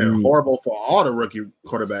giving up the horrible for all the rookie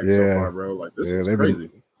quarterbacks so far, bro. Like this is crazy.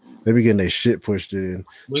 They be getting their shit pushed in.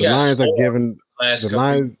 The Lions are giving the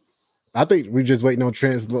Lions. I think we're just waiting on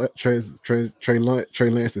Trey Lance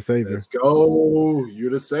to save you. Let's go.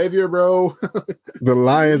 You're the savior, bro. The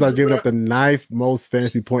Lions are giving up the 9th most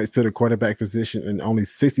fantasy points to the quarterback position and only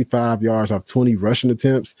 65 yards off 20 rushing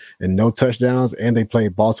attempts and no touchdowns. And they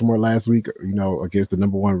played Baltimore last week, against the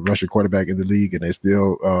number 1 rushing quarterback in the league, and they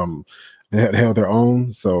still held their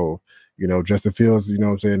own. So, Justin Fields,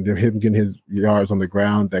 him getting his yards on the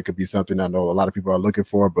ground, that could be something I know a lot of people are looking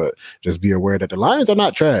for, but just be aware that the Lions are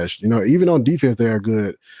not trash. Even on defense, they are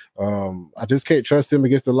good. I just can't trust them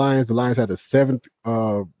against the Lions. The Lions had the 7th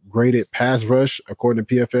graded pass rush, according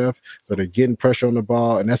to PFF. So they're getting pressure on the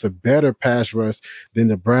ball, and that's a better pass rush than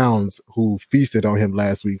the Browns, who feasted on him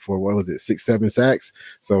last week for, 6-7 sacks.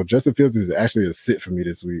 So Justin Fields is actually a sit for me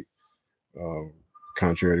this week.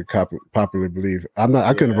 Contrary to popular belief,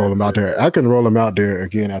 I couldn't roll him out there. I couldn't roll him out there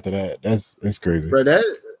again after that. That's crazy, bro.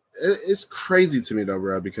 It's crazy to me though,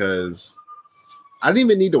 bro, because I didn't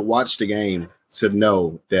even need to watch the game to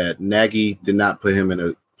know that Nagy did not put him in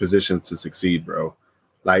a position to succeed, bro.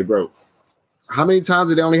 Like, bro, how many times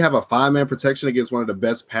did they only have a 5-man protection against one of the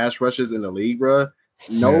best pass rushes in the league, bro?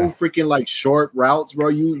 No freaking short routes, bro.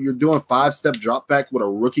 You're doing 5-step drop back with a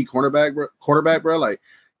rookie quarterback, bro. Like.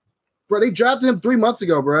 Bro, they drafted him 3 months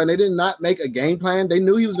ago, bro, and they did not make a game plan. They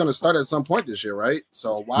knew he was going to start at some point this year, right?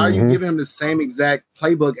 So why are you giving him the same exact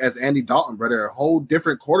playbook as Andy Dalton, bro? They're a whole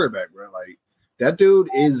different quarterback, bro. Like, that dude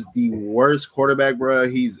is the worst quarterback, bro.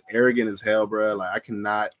 He's arrogant as hell, bro. Like, I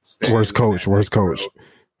cannot stand Worst coach. Bro.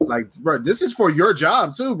 Like, bro, this is for your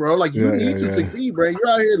job too, bro. Like, you need to succeed, bro. You're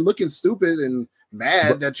out here looking stupid and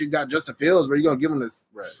mad that you got Justin Fields, bro. You're gonna give him this,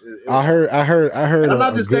 bro. I heard. And I'm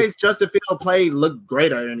not just saying Justin Fields looked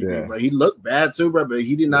great or anything, bro. He looked bad too, bro. But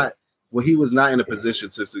he did not. Well, he was not in a position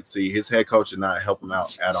to succeed. His head coach did not help him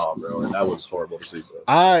out at all, bro. And that was horrible to see, bro.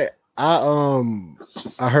 I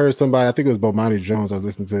heard somebody. I think it was Bomani Jones. I was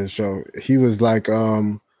listening to his show. He was like,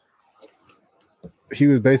 he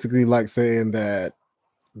was basically like saying that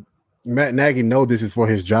Matt Nagy know this is for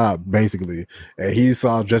his job, basically. And he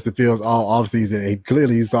saw Justin Fields all offseason, and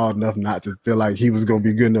clearly he saw enough not to feel like he was going to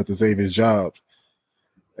be good enough to save his job.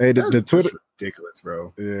 Hey, the Twitter ridiculous,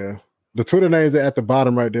 bro. Yeah. The Twitter names are at the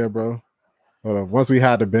bottom right there, bro. Hold on. Once we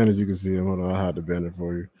hide the banners, you can see them. Hold on, I'll hide the banner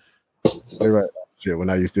for you. They're right. Shit, well,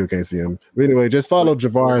 now you still can't see them. But anyway, just follow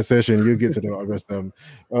Javar's session. You'll get to the rest of them.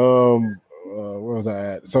 Where was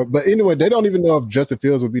I at? So, but anyway, they don't even know if Justin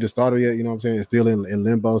Fields would be the starter yet. You know what I'm saying? It's still in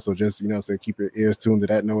limbo. So just, keep your ears tuned to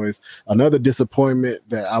that noise. Another disappointment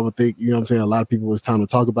that I would think, a lot of people was time to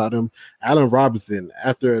talk about him. Allen Robinson,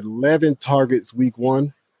 after 11 targets week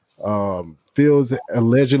 1, Fields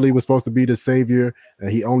allegedly was supposed to be the savior,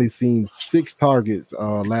 and he only seen 6 targets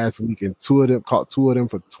last week, and caught 2 of them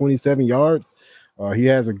for 27 yards. He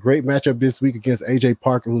has a great matchup this week against AJ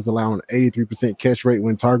Parker, who's allowing 83% catch rate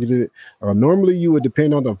when targeted. Normally, you would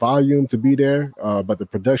depend on the volume to be there, but the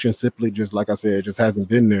production simply, just like I said, just hasn't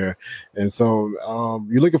been there. And so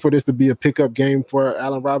you're looking for this to be a pickup game for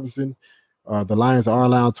Allen Robinson. The Lions are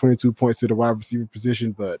allowing 22 points to the wide receiver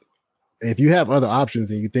position, but if you have other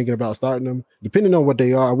options and you're thinking about starting them, depending on what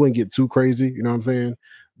they are, I wouldn't get too crazy. You know what I'm saying?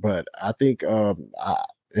 But I think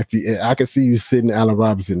I could see you sitting Allen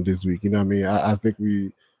Robinson this week. You know what I mean? I think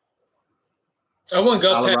I wouldn't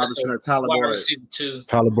go Allen past Robinson or Tyler Boyd.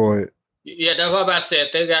 Tyler Boyd. Yeah, that's what I said.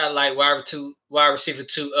 If they got like wide receiver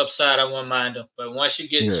 2 upside, I wouldn't mind them. But once you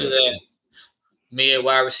get to that mid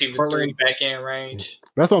wide receiver 3 back end range,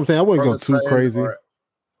 that's what I'm saying. I wouldn't go too crazy.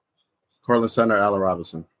 Courtland Sutton or Allen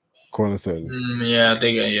Robinson. Courtland Sutton. I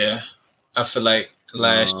think I feel like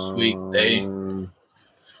last week they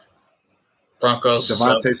Broncos.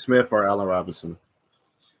 Devontae Smith or Allen Robinson.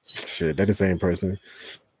 Shit, they're the same person.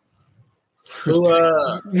 Who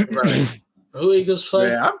Eagles play?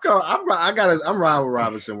 Yeah, I'm riding with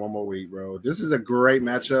Robinson one more week, bro. This is a great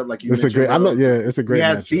matchup. Like you it's mentioned, it's a great he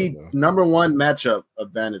has matchup, the number 1 matchup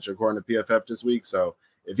advantage according to PFF this week. So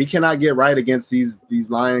if he cannot get right against these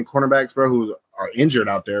Lion cornerbacks, bro, who are injured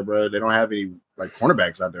out there, bro, they don't have any like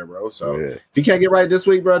cornerbacks out there, bro. So if he can't get right this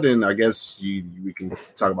week, bro, then I guess we can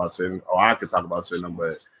talk about sitting, or I could talk about sitting him,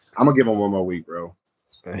 but I'm gonna give him one more week, bro.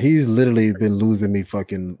 He's literally been losing me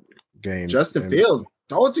fucking games. Justin Fields,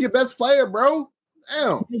 throw it to your best player, bro.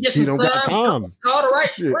 Damn. He don't got time. Call the right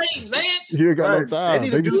plays, man. He ain't got no time. They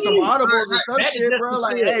need to do some audibles or some shit, bro.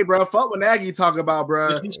 Like, hey, bro, fuck what Nagy talk about,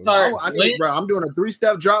 bro. I'm doing a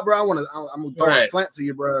 3-step drop, bro. I'm gonna throw a slant to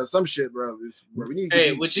you, bro. Some shit, bro. We need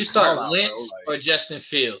to would you start Wentz or Justin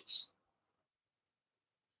Fields?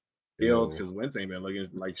 Fields, because Wentz ain't been looking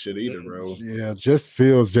like shit either, bro. Yeah, just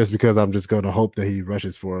Fields, just because I'm just going to hope that he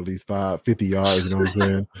rushes for at least 50 yards. You know what I'm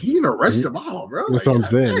saying? He gonna rush the ball, bro. That's what I'm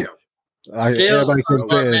saying. Everybody kept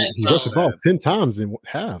saying he rushed the ball 10 times in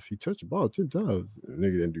half. He touched the ball 10 times.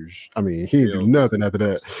 Nigga didn't do. He didn't do nothing after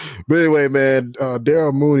that. But anyway, man,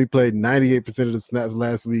 Darryl Mooney played 98% of the snaps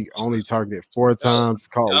last week. Only targeted 4 times.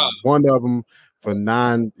 Caught one of them for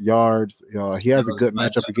 9 yards. He has a good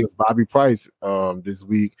matchup against Bobby Price this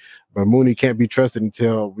week, but Mooney can't be trusted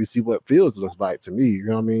until we see what Fields looks like. To me, you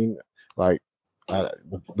know what I mean? Like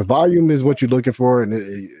the volume is what you're looking for, and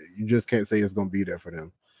you just can't say it's going to be there for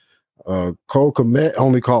them. Cole Kmet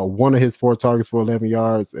only caught one of his 4 targets for 11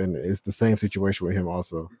 yards, and it's the same situation with him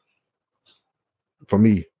also. For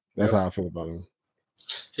me, that's how I feel about him.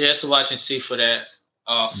 He has to watch and see for that.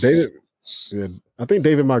 David, I think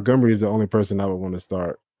David Montgomery is the only person I would want to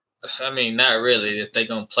start. Not really if they're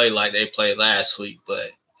going to play like they played last week, but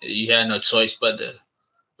you had no choice but to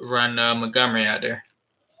run Montgomery out there.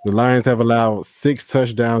 The Lions have allowed 6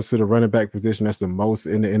 touchdowns to the running back position. That's the most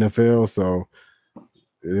in the NFL, so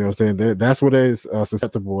you know what I'm saying? That's what it's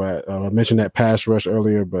susceptible at. I mentioned that pass rush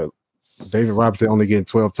earlier, but David Robinson only getting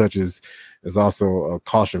 12 touches is also a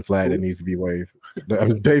caution flag that needs to be waved.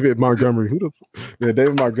 David Montgomery,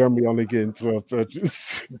 David Montgomery only getting 12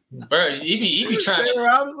 touches. Bro, he be trying David to.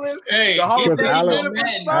 Robinson? Hey, because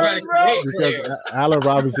Allen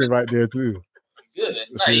Robinson right there too. Good.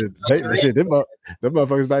 Them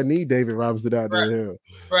motherfuckers might need David Robinson out there.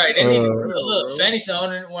 Right. They need look. Fantasy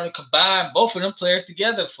owner want to combine both of them players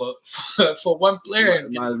together for one player.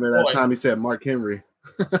 Reminds me of that time he said Mark Henry.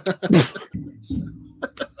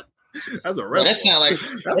 That's a wrestler. That sound like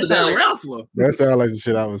a wrestler. That sounds like the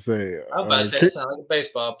shit I would say. I'm about to say that sound like a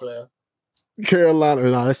baseball player. Carolina,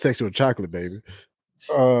 no, that's sexual chocolate, baby.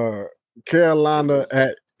 Carolina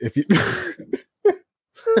at if you.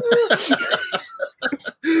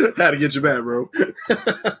 Had to get you back, bro.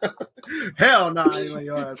 Hell no, I ain't letting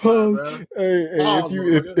your ass fly, bro.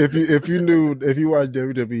 If you watch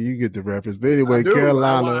WWE, you get the reference. But anyway,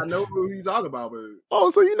 Carolina. I know who he's talking about, but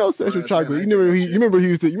so you know sexual chocolate. You remember he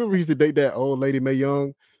used to date that old lady Mae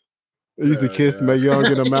Young. He used to kiss Mae Young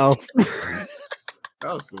in the mouth.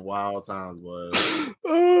 That was some wild times, boy.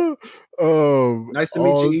 Nice to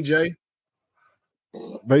meet you, EJ.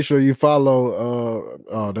 Make sure you follow.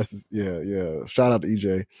 Shout out to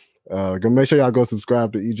EJ. Go make sure y'all go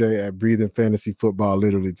subscribe to EJ at Breathing Fantasy Football,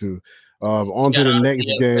 literally too. On to the next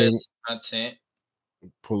game. Content.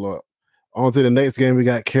 Pull up. On to the next game. We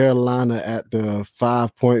got Carolina at the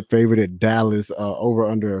 5-point favorite at Dallas. Over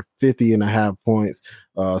under 50.5 points.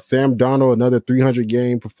 Sam Darnold, another 300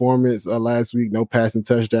 game performance last week. No passing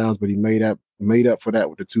touchdowns, but he made up for that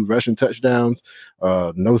with the 2 rushing touchdowns.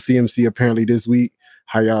 No CMC apparently this week.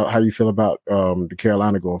 How you feel about the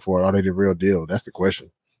Carolina going forward? Are they the real deal? That's the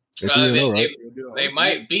question. They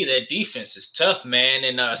might be. Their defense is tough, man.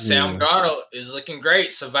 And Sam Darnold is looking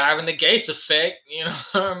great, surviving the Gates effect. You know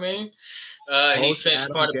what I mean? He finished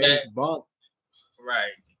quarterback.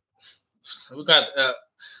 Right. We got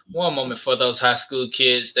one moment for those high school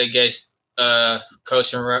kids that Gates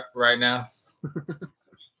coaching right now.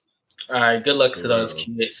 All right, good luck to those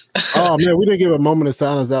kids. Oh man, we didn't give a moment of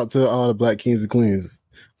silence out to all the Black Kings and Queens.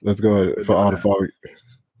 Let's go ahead for all the fall.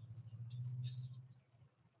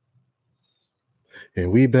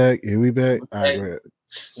 And we back. All right, go ahead.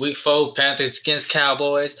 Week 4, Panthers against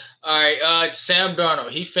Cowboys. All right, Sam Darnold,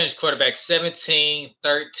 he finished quarterback 17,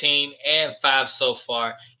 13, and 5 so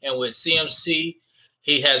far. And with CMC,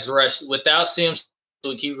 he has rushed. Without CMC,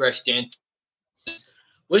 he rushed in,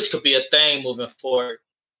 which could be a thing moving forward.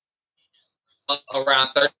 Around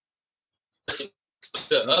 30.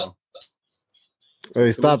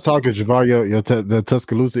 Hey, stop talking, Javar. The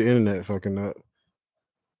Tuscaloosa internet fucking up.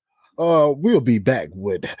 We'll be back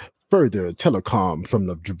with further telecom from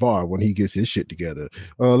the Javar when he gets his shit together.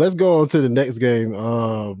 Let's go on to the next game.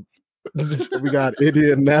 We got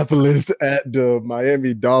Indianapolis at the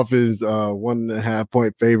Miami Dolphins, 1.5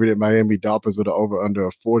 point favorite at Miami Dolphins with an over under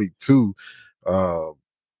 42.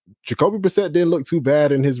 Jacoby Brissett didn't look too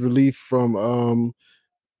bad in his relief from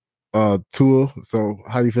Tua. So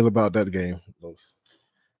how do you feel about that game, Los?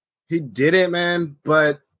 He didn't, man,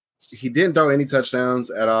 but he didn't throw any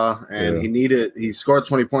touchdowns at all. And he scored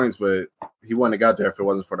 20 points, but he wouldn't have got there if it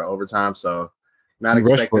wasn't for the overtime. So Not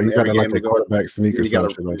expecting every game to go. Quarterback sneak or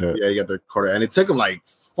something like that. Yeah, he got the quarter, and it took him like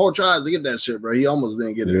 4 tries to get that shit, bro. He almost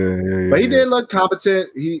didn't get it. Yeah, but he did look competent.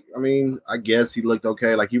 I guess he looked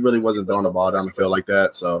okay. Like he really wasn't throwing the ball down the field like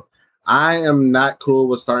that. So I am not cool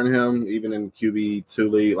with starting him, even in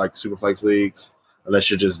QB2 league, like Superflex leagues, unless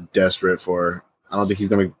you're just desperate for. I don't think he's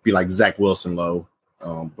going to be like Zach Wilson low.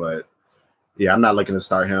 But yeah, I'm not looking to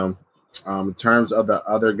start him. In terms of the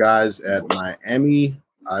other guys at Miami,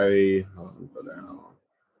 the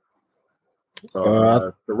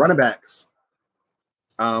running backs.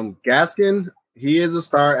 Gaskin, he is a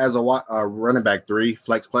star as a running back 3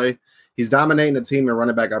 flex play. He's dominating the team in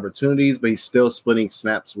running back opportunities, but he's still splitting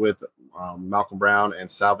snaps with Malcolm Brown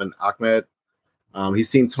and Salvon Ahmed. He's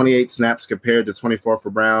seen 28 snaps compared to 24 for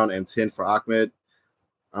Brown and 10 for Ahmed.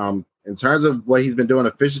 In terms of what he's been doing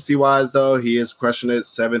efficiency-wise, though, he is crushing it,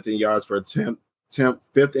 7th in yards per attempt,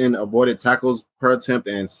 5th in avoided tackles per attempt,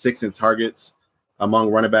 and 6th in targets among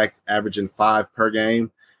running backs, averaging 5 per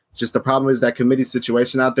game. Just the problem is that committee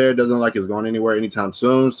situation out there doesn't look like it's going anywhere anytime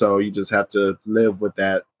soon, so you just have to live with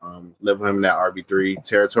that, live with him in that RB3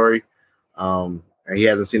 territory. And he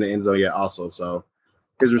hasn't seen the end zone yet also, so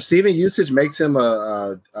his receiving usage makes him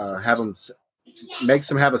have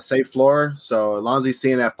a safe floor. So as long as he's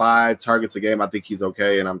seeing that 5 targets a game, I think he's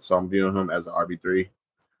okay. And I'm viewing him as an RB3.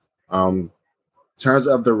 In terms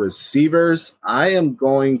of the receivers, I am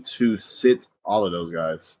going to sit all of those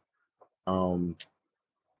guys.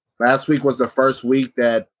 Last week was the first week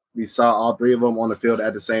that we saw all 3 of them on the field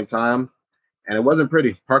at the same time. And it wasn't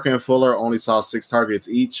pretty. Parker and Fuller only saw 6 targets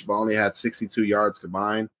each, but only had 62 yards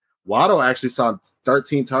combined. Waddle actually saw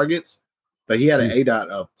 13 targets. But he had an ADOT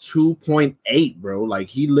of 2.8, bro. Like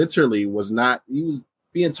he literally was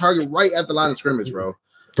being targeted right at the line of scrimmage, bro.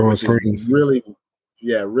 Throwing screens. Really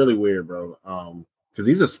weird, bro. Because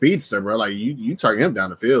he's a speedster, bro. Like you target him down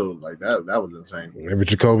the field, like that was insane. Maybe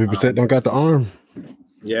Jacoby Brissett don't got the arm.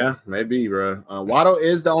 Yeah, maybe, bro. Waddle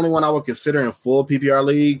is the only one I would consider in full PPR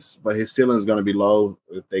leagues, but his ceiling is going to be low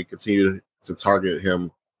if they continue to target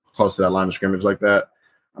him close to that line of scrimmage like that.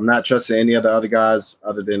 I'm not trusting any of the other guys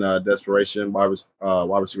other than desperation wide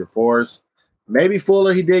receiver 4s. Maybe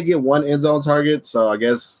Fuller, he did get 1 end zone target, so I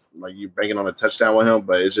guess like you're banking on a touchdown with him,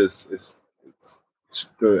 but it's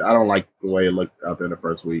good. I don't like the way it looked out there the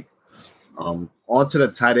first week. On to the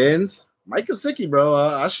tight ends. Mike Gesicki, bro.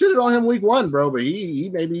 I shitted on him week 1, bro, but he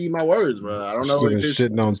may be my words, bro. I don't know if it's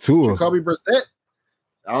shitting on Tua. Jacoby Brissett.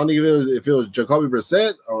 I don't know if it was Jacoby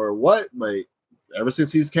Brissett or what, but ever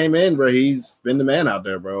since he's came in, bro, he's been the man out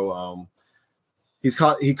there, bro. He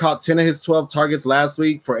caught 10 of his 12 targets last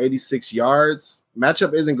week for 86 yards.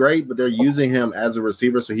 Matchup isn't great, but they're using him as a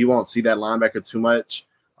receiver, so he won't see that linebacker too much.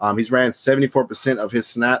 He's ran 74% of his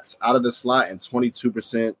snaps out of the slot and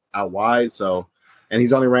 22% out wide. So, and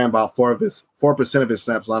he's only ran about 4% of his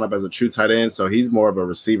snaps line up as a true tight end. So he's more of a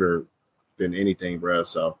receiver than anything, bro.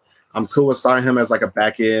 So I'm cool with starting him as like a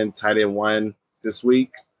back end tight end 1 this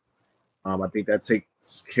week. I think that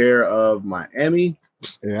takes care of Miami.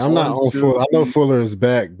 Yeah, I'm not on Fuller. I know Fuller is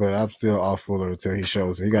back, but I'm still off Fuller until he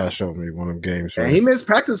shows me. He got to show me one of them games. And he missed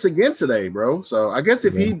practice again today, bro. So I guess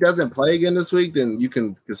if he doesn't play again this week, then you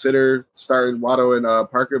can consider starting Waddle and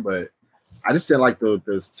Parker. But I just didn't like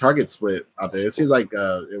the target split out there. It seems like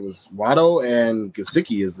it was Waddle and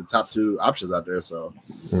Gesicki is the top 2 options out there. So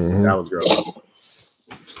that was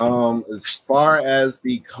gross. As far as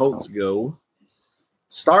the Colts go,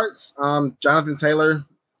 starts, Jonathan Taylor,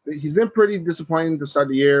 he's been pretty disappointing to start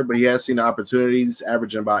the year, but he has seen the opportunities,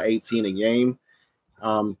 averaging about 18 a game.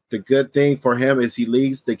 The good thing for him is he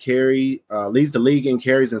leads the league in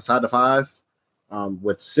carries inside the 5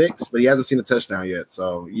 with 6, but he hasn't seen a touchdown yet.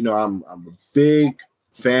 So, I'm a big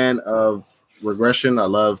fan of regression. I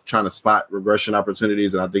love trying to spot regression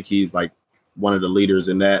opportunities, and I think he's like one of the leaders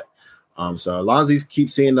in that. So as long as he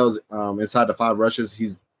keeps seeing those inside the 5 rushes,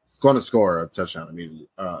 he's going to score a touchdown immediately,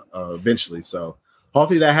 eventually. So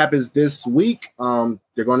hopefully that happens this week.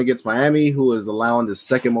 They're going against Miami, who is allowing the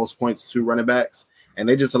 2nd most points to running backs, and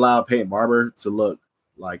they just allowed Peyton Barber to look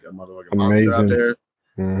like a motherfucking monster out there,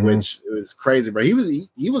 which was crazy, bro.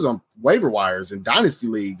 He was on waiver wires in dynasty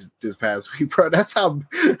leagues this past week, bro. That's how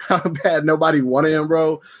bad nobody wanted him,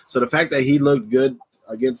 bro. So the fact that he looked good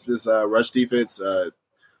against this rush defense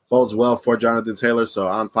bodes well for Jonathan Taylor. So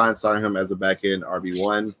I'm fine starting him as a back end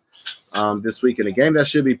RB1. This week in a game that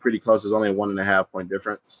should be pretty close. There's only a 1.5 point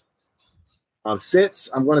difference. I'm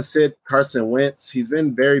going to sit Carson Wentz. He's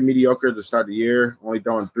been very mediocre to start the year, only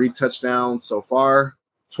throwing 3 touchdowns so far.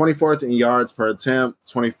 24th in yards per attempt,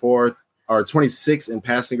 24th or 26th in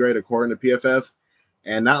passing grade according to PFF.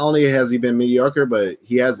 And not only has he been mediocre, but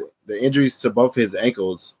he has the injuries to both his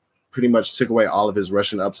ankles pretty much took away all of his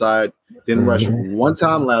rushing upside. Didn't rush one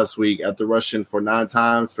time last week after rushing for 9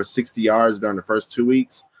 times for 60 yards during the first 2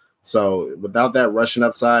 weeks. So without that rushing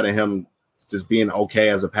upside and him just being okay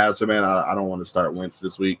as a passer, man, I don't want to start Wentz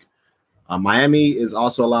this week. Miami is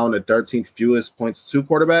also allowing the 13th fewest points to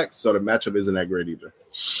quarterbacks, so the matchup isn't that great either.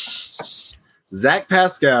 Zach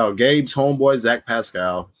Pascal, Gabe's homeboy, Zach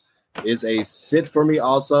Pascal, is a sit for me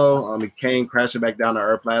also. He came crashing back down to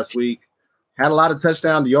earth last week. Had a lot of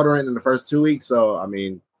touchdown deodorant in the first 2 weeks, so I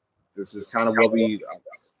mean, this is kind of what you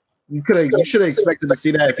should have expected to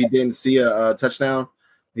see that if he didn't see a touchdown.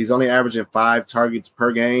 He's only averaging 5 targets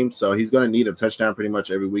per game, so he's going to need a touchdown pretty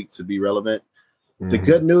much every week to be relevant. The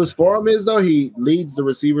good news for him is, though, he leads the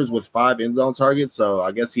receivers with 5 end zone targets, so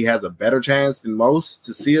I guess he has a better chance than most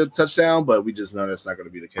to see a touchdown, but we just know that's not going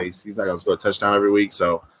to be the case. He's not going to score a touchdown every week,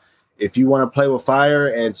 so if you want to play with fire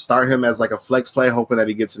and start him as like a flex play, hoping that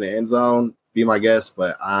he gets in the end zone, be my guest,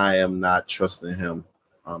 but I am not trusting him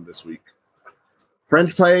this week.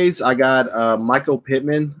 French plays, I got Michael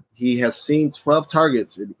Pittman. He has seen 12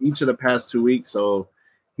 targets in each of the past 2 weeks, so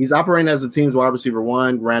he's operating as the team's wide receiver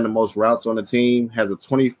 1, ran the most routes on the team, has a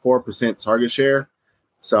 24% target share.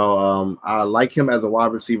 So I like him as a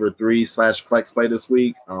wide receiver 3/flex play this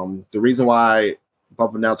week. The reason why I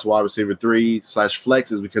bump him down to wide receiver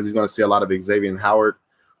 3/flex is because he's going to see a lot of Xavier Howard,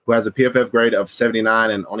 who has a PFF grade of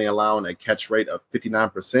 79 and only allowing a catch rate of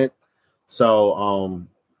 59%. So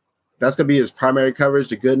that's going to be his primary coverage.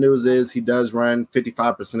 The good news is he does run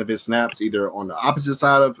 55% of his snaps either on the opposite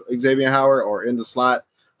side of Xavier Howard or in the slot.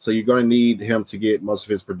 So you're going to need him to get most of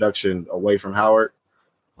his production away from Howard.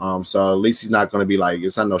 So at least he's not going to be like,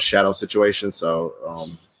 it's not no shadow situation. So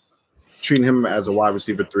treating him as a wide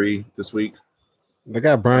receiver 3 this week. They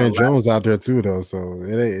got Brian Jones out there too, though. So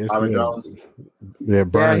it's Brian Jones. Yeah,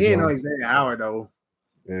 Brian. Yeah, he Jones. ain't no Xavier Howard though.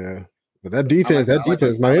 Yeah, but that defense,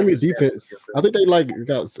 Miami defense. I think they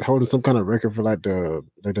got holding some kind of record for they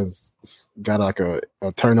just got like a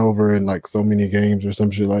turnover in like so many games or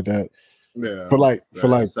some shit like that. Yeah,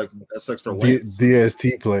 that sucks for Wentz.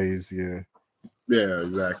 DST plays. Yeah,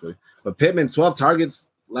 exactly. But Pittman 12 targets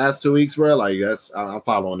last 2 weeks, bro. Like I'm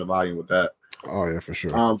following the volume with that. Oh yeah, for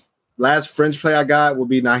sure. Last French play I got will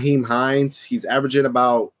be Nyheim Hines. He's averaging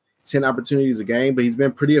about 10 opportunities a game, but he's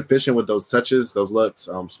been pretty efficient with those touches, those looks,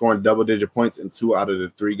 scoring double-digit points in 2 out of the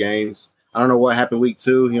 3 games. I don't know what happened week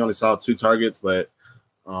 2. He only saw 2 targets, but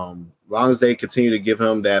as long as they continue to give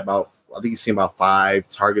him that I think he's seen about 5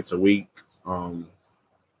 targets a week.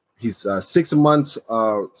 He's 6 amongst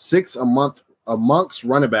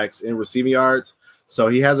running backs in receiving yards. So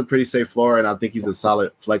he has a pretty safe floor, and I think he's a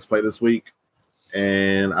solid flex play this week.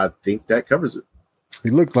 And I think that covers it. He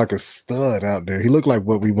looked like a stud out there. He looked like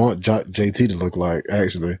what we want JT to look like,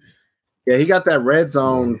 actually. Yeah, he got that red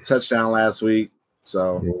zone touchdown last week.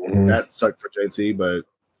 So that sucked for JT, but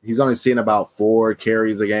he's only seeing about 4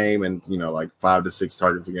 carries a game and, like 5 to 6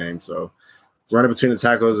 targets a game. So running between the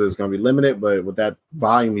tackles is going to be limited, but with that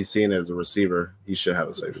volume he's seeing as a receiver, he should have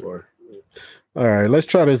a safe floor. All right, let's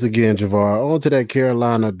try this again, Javar. On to that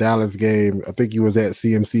Carolina-Dallas game. I think you was at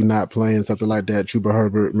CMC not playing, something like that. Chuba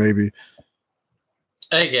Herbert, maybe.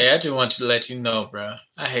 Hey, yeah, I just want to let you know, bro.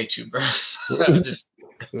 I hate you, bro. I was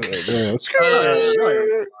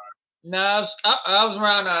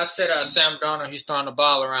around. I said Sam Darnold, he's throwing the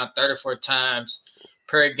ball around 34 times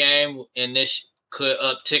per game, and this could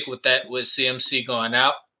uptick with CMC going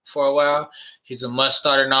out for a while. He's a must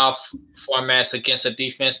starting off formats against a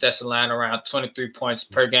defense that's allowing around 23 points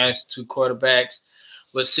per game to 2 quarterbacks.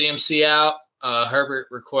 With CMC out, Herbert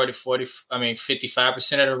recorded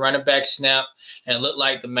 55% of the running back snap and looked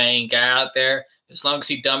like the main guy out there. As long as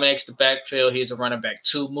he dominates the backfield, he's a running back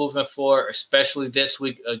 2 moving forward, especially this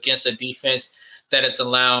week against a defense that is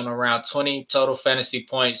allowing around 20 total fantasy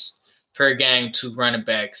points per game to running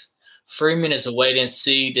backs. Freeman is a wait and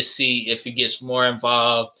see to see if he gets more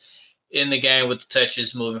involved in the game with the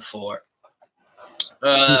touches moving forward.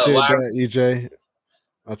 Appreciate that, EJ.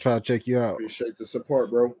 I'll try to check you out. Appreciate the support,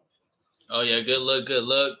 bro. Oh, yeah, good look.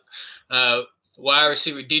 Wide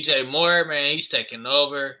receiver DJ Moore, man, he's taking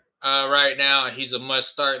over right now. He's a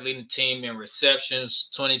must-start, leading the team in receptions,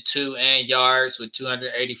 22, and yards with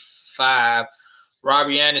 285.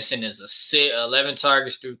 Robbie Anderson is a sit, 11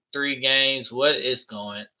 targets through 3 games. What is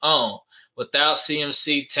going on? Without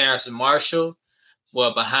CMC, Terrace Marshall,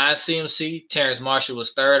 behind CMC, Terrace Marshall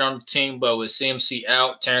was 3rd on the team, but with CMC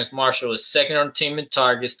out, Terrace Marshall is 2nd on the team in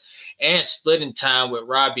targets and splitting time with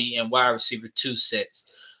Robbie in wide receiver 2 sets.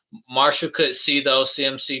 Marshall could see those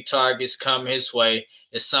CMC targets come his way.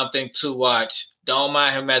 It's something to watch. Don't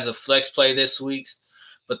mind him as a flex play this week,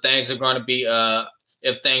 but things are going to be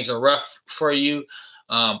if things are rough for you,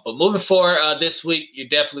 But moving forward, this week, you're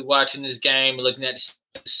definitely watching this game, looking at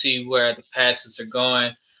to see where the passes are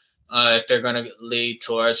going, if they're going to lead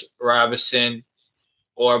towards Robinson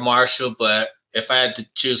or Marshall. But if I had to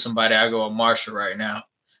choose somebody, I'd go with Marshall right now.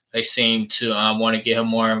 They seem to want to get him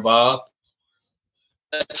more involved.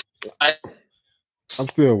 I'm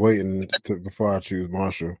still waiting before I choose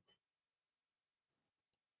Marshall.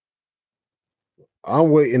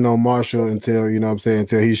 I'm waiting on Marshall until, you know what I'm saying,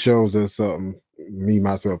 until he shows us something, me,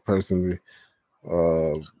 myself, personally.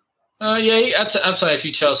 I'm sorry, if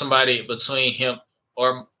you chose somebody between him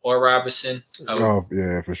or Robinson. Oh,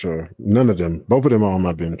 yeah, for sure. None of them. Both of them are on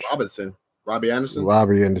my bench. Robbie Anderson,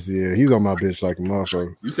 yeah. He's on my bench like a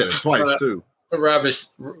motherfucker. You said it twice, too.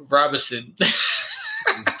 Robinson.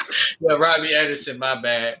 Yeah, Robbie Anderson, my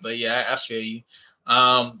bad. But, yeah, I feel you.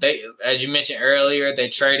 They, as you mentioned earlier, they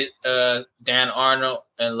traded Dan Arnold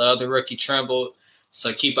and love the rookie Trimble.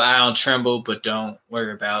 So keep an eye on Trimble, but don't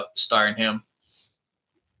worry about starting him.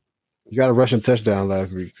 You got a rushing touchdown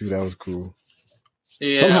last week too. That was cool.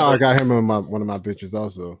 Yeah, somehow I got him on one of my benches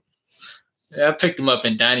also. Yeah, I picked him up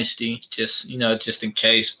in Dynasty, just in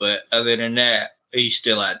case. But other than that, he's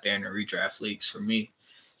still out there in the redraft leagues for me.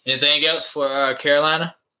 Anything else for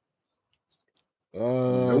Carolina?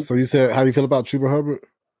 Nope. So you said, how do you feel about Chuba Hubbard?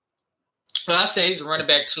 Well, I say he's a running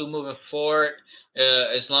back 2 moving forward.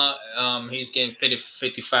 As long he's getting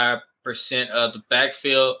 55% of the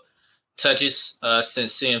backfield touches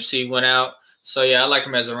since CMC went out. So yeah, I like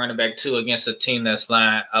him as a running back 2 against a team that's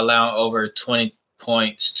allowing over 20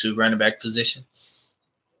 points to running back position.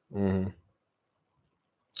 Mm-hmm.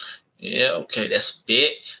 Yeah, okay, that's a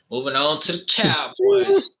bit. Moving on to the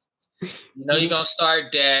Cowboys. You know you're going to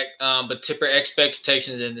start Dak, but temper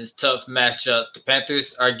expectations in this tough matchup. The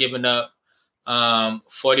Panthers are giving up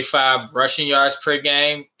 45 rushing yards per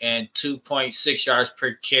game and 2.6 yards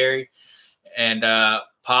per carry. And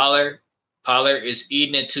Pollard is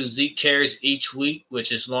eating into Zeke carries each week,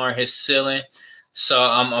 which is lowering his ceiling. So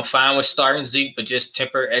I'm fine with starting Zeke, but just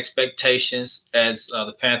temper expectations as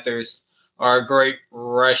the Panthers are a great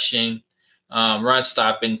rushing,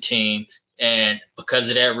 run-stopping team. And because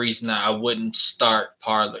of that reason, I wouldn't start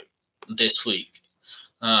Pollard this week.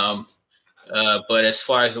 But as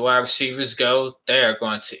far as the wide receivers go, they are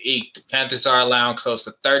going to eat. The Panthers are allowing close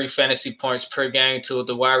to 30 fantasy points per game to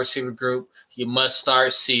the wide receiver group. You must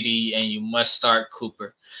start CD and you must start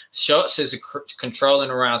Cooper. Schultz is controlling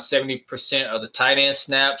around 70% of the tight end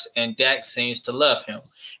snaps, and Dak seems to love him.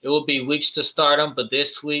 It will be weeks to start him, but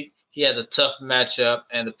this week he has a tough matchup,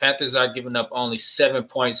 and the Panthers are giving up only 7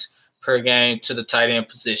 points per game to the tight end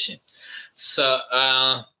position. So,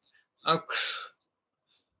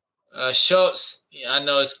 Schultz, I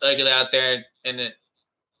know it's ugly out there in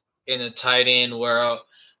the tight end world.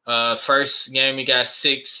 First game he got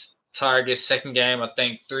 6 targets. Second game I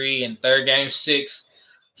think 3, and third game 6.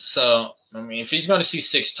 So I mean, if he's going to see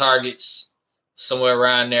 6 targets somewhere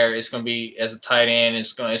around there, it's going to be as a tight end.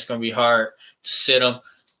 It's going to be hard to sit him.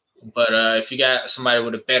 But if you got somebody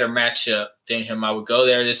with a better matchup than him, I would go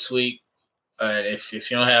there this week. If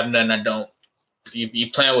you don't have nothing, I don't.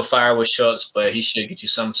 You playing with fire with Schultz, but he should get you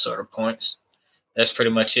some sort of points. That's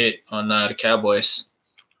pretty much it on the Cowboys.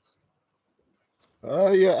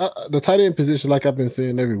 The tight end position, like I've been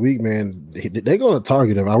saying every week, man, they're going to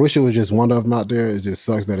target him. I wish it was just one of them out there. It just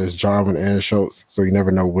sucks that it's Jarwin and Schultz, so you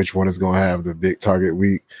never know which one is going to have the big target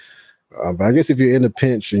week. But I guess if you're in a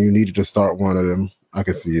pinch and you needed to start one of them, I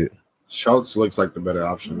can see it. Schultz looks like the better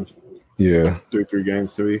option. Yeah. 3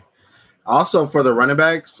 games to me. Also, for the running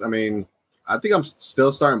backs, I mean, I think I'm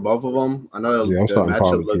still starting both of them. I know the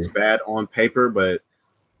matchup looks bad on paper, but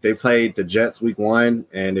they played the Jets week 1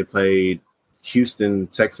 and they played Houston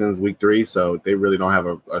Texans week 3, so they really don't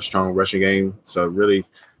have a strong rushing game. So really,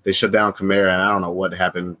 they shut down Kamara, and I don't know what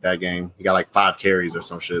happened that game. He got like 5 carries or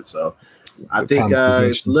some shit. So I think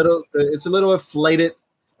it's a little inflated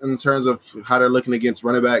in terms of how they're looking against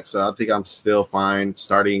running backs. So I think I'm still fine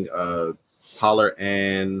starting Pollard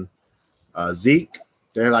and Zeke.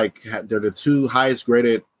 They're the 2 highest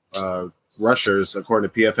graded rushers according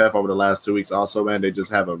to PFF over the last 2 weeks. Also, man, they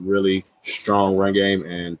just have a really strong run game,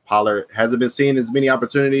 and Pollard hasn't been seeing as many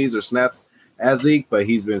opportunities or snaps as Zeke, but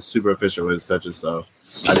he's been super efficient with his touches. So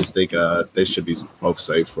I just think they should be both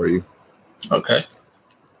safe for you. Okay.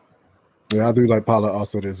 Yeah, I do like Pollard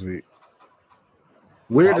also this week.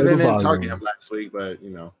 Weird that they didn't target him last week, but you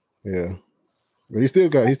know. Yeah. But he still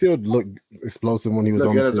looked explosive when he was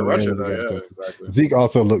on the field. Yeah, exactly. Zeke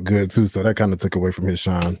also looked good too, so that kind of took away from his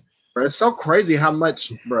shine. Bro, it's so crazy how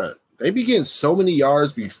much, bro. They be getting so many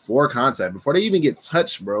yards before contact, before they even get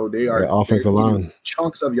touched, bro. They are offensive line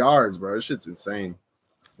chunks of yards, bro. This shit's insane.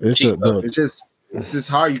 It's It's just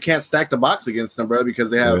hard. You can't stack the box against them, bro, because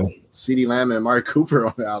they have CeeDee Lamb and Amari Cooper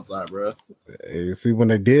on the outside, bro. You see, when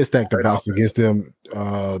they did stack the box against them,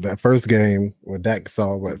 that first game where Dak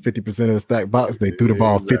saw 50% of the stack box, they threw the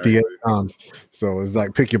ball 58 times. So it's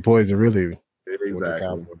like pick your poison, really.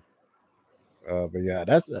 Exactly. But yeah,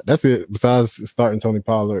 that's it. Besides starting Tony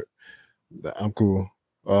Pollard, I'm cool.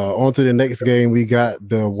 On to the next game. We got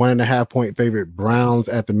the 1.5 point favorite Browns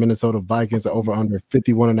at the Minnesota Vikings, over under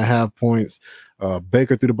 51.5 points.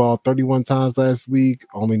 Baker threw the ball 31 times last week,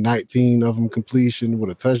 only 19 of them completion with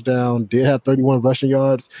a touchdown. Did have 31 rushing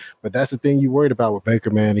yards, but that's the thing you worried about with Baker,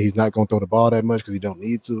 man. He's not going to throw the ball that much because he don't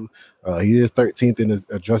need to. He is 13th in his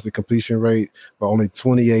adjusted completion rate, but only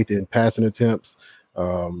 28th in passing attempts.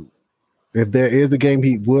 If there is a game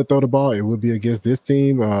he would throw the ball, it would be against this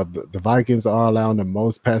team. The Vikings are allowing the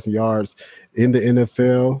most passing yards in the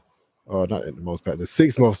NFL. Not in the most, the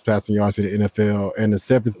 6th most passing yards in the NFL, and the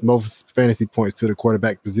 7th most fantasy points to the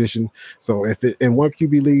quarterback position. So if it in 1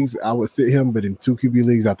 QB leagues, I would sit him, but in 2 QB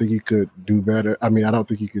leagues, I think he could do better. I mean, I don't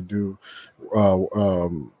think he could do.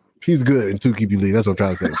 He's good in 2 QB leagues. That's what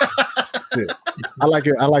I'm trying to say. I like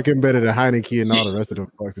it. I like him better than Heineke and all the rest of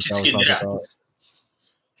them folks that I was talking about.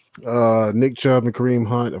 Nick Chubb and Kareem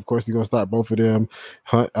Hunt, of course, he's gonna start both of them.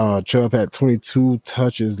 Chubb had 22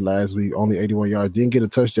 touches last week, only 81 yards, didn't get a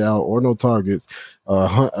touchdown or no targets.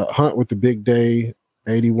 Hunt with the big day,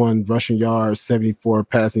 81 rushing yards, 74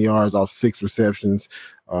 passing yards off 6 receptions.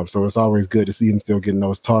 So it's always good to see him still getting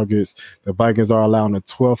those targets. The Vikings are allowing the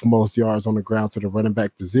 12th most yards on the ground to the running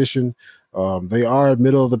back position. They are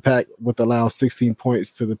middle of the pack with allowing 16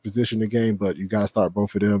 points to the position of the game, but you got to start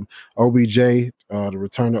both of them. OBJ, the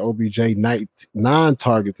return of OBJ, 9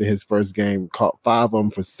 targets in his first game, caught 5 of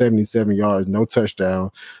them for 77 yards, no touchdown.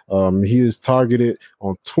 He is targeted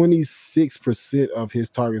on 26% of his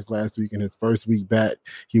targets last week in his first week back.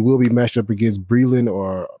 He will be matched up against Breeland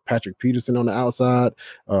or Patrick Peterson on the outside.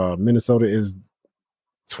 Minnesota is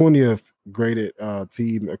 20th graded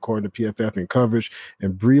team according to PFF in coverage,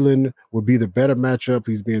 and Breeland would be the better matchup.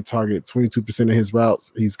 He's being targeted 22% of his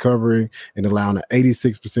routes he's covering and allowing an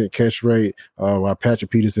 86% catch rate, while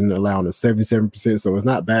Patrick Peterson allowing a 77%. So it's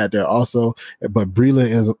not bad there also, but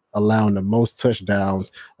Breeland is allowing the most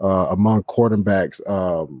touchdowns among quarterbacks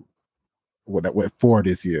with 4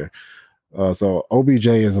 this year. So OBJ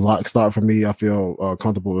is a lock start for me. I feel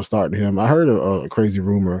comfortable with starting him. I heard a crazy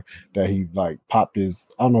rumor that he popped his,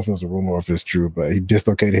 I don't know if it was a rumor or if it's true, but he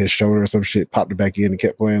dislocated his shoulder or some shit, popped it back in and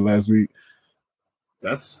kept playing last week.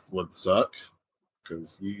 That's what suck,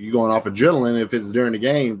 because you going off adrenaline if it's during the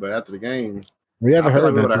game, but after the game, we haven't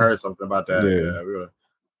heard. We would have heard something about that. Yeah, we would.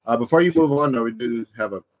 Before you move on, though, we do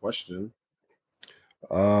have a question.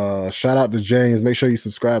 Shout out to James. Make sure you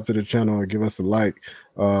subscribe to the channel and give us a like.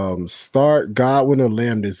 Start Godwin or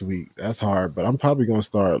Lamb this week. That's hard, but I'm probably gonna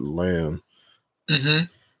start Lamb.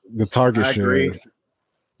 Mm-hmm. The target I share. agree.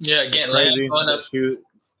 Yeah, again, Lamb going up.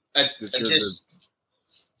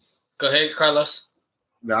 Go ahead, Carlos.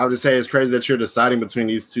 No, I would just say it's crazy that you're deciding between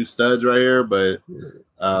these 2 studs right here, but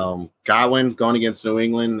Godwin going against New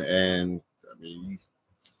England, and I mean, you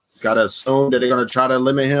gotta assume that they're gonna try to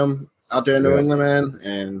limit him out there in New England, man,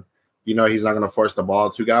 and you know he's not going to force the ball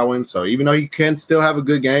to Godwin. So even though he can still have a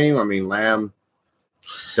good game, I mean, Lamb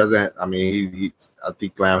doesn't. I mean, I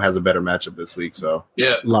think Lamb has a better matchup this week. So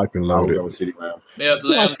yeah, locked and loaded. Go with CeeDee Lamb. Yeah,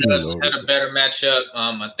 Lamb does have a better matchup.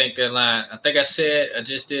 I think their line. I think I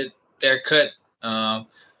just did their cut.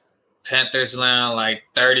 Panthers line like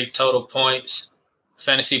 30 total points,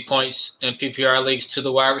 fantasy points in PPR leagues to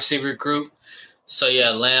the wide receiver group. So, yeah,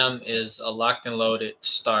 Lamb is a locked and loaded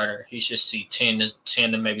starter. He should see 10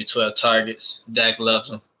 to maybe 12 targets. Dak loves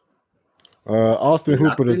him. Austin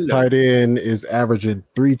Hooper, the tight end, is averaging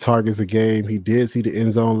 3 targets a game. He did see the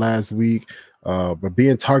end zone last week, but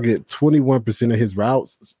being targeted 21% of his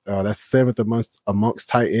routes, that's 7th amongst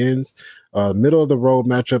tight ends. Middle of the road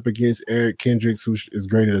matchup against Eric Kendricks, who is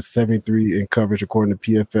graded a 73 in coverage according to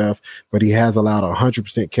PFF, but he has allowed a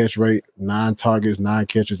 100% catch rate, 9 targets, 9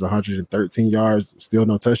 catches, 113 yards, still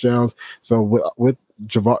no touchdowns. So with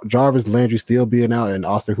Jarvis Landry still being out and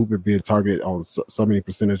Austin Hooper being targeted on so many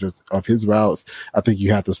percentages of his routes, I think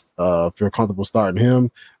you have to feel comfortable starting him.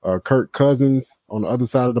 Kirk Cousins on the other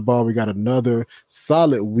side of the ball, we got another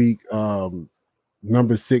solid week.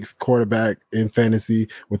 Number 6 quarterback in fantasy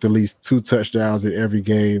with at least 2 touchdowns in every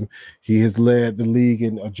game. He has led the league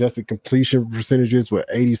in adjusted completion percentages with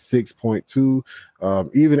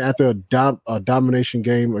 86.2. Even after a domination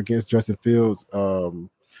game against Justin Fields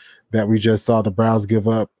that we just saw the Browns give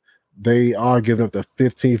up, they are giving up the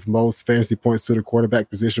 15th most fantasy points to the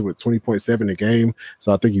quarterback position with 20.7 a game.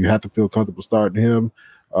 So I think you have to feel comfortable starting him.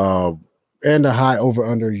 And the high over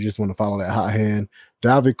under, you just want to follow that hot hand.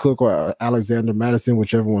 Dalvin Cook or Alexander Madison,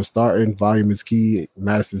 whichever one's starting. Volume is key.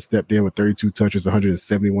 Madison stepped in with 32 touches,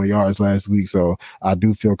 171 yards last week. So I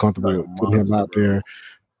do feel comfortable putting him out there.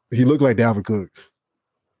 He looked like Dalvin Cook.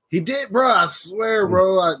 He did, bro. I swear,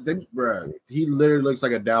 bro. He literally looks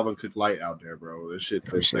like a Dalvin Cook light out there, bro. This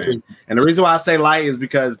shit's insane. And the reason why I say light is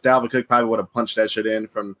because Dalvin Cook probably would have punched that shit in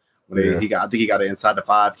from when he got. I think he got an inside the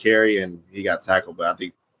 5 carry and he got tackled. But I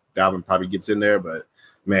think Dalvin probably gets in there. But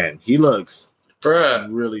man, he looks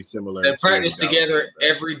really similar. They practice together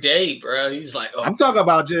every day, bro. He's like, I'm talking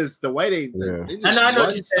about just the way they just I know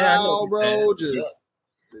what you said, bro. Just.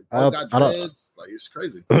 Got dreads. Like it's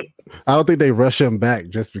crazy. I don't think they rush him back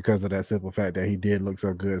just because of that simple fact that he did look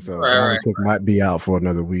so good. So Dalvin Cook might be out for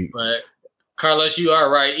another week. Right. Carlos, you are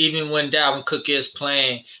right. Even when Dalvin Cook is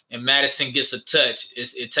playing and Madison gets a touch,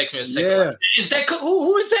 it takes me a second. Yeah. Is that Cook?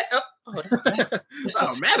 Who is that?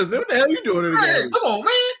 Oh, Madison, what the hell are you doing in the game? Come on,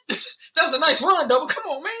 man. That was a nice run, though. Come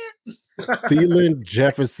on, man. Thielen,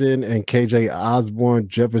 Jefferson, and KJ Osborne.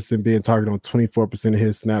 Jefferson being targeted on 24% of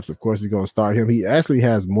his snaps. Of course, he's going to start him. He actually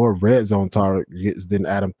has more red zone targets than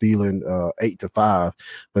Adam Thielen, 8-5.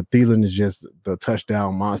 But Thielen is just the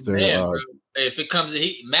touchdown monster. Man, if it comes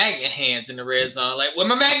to magnet hands in the red zone, like with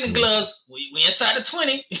my magnet gloves, we inside the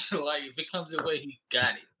 20. Like if it comes the way he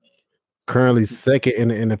got it. Currently second in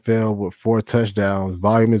the NFL with 4 touchdowns.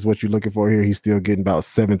 Volume is what you're looking for here. He's still getting about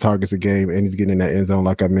 7 targets a game, and he's getting in that end zone,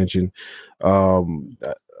 like I mentioned.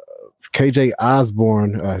 KJ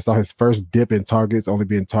Osborne saw his first dip in targets, only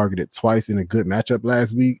being targeted twice in a good matchup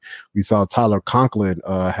last week. We saw Tyler Conklin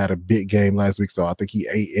had a big game last week, so I think he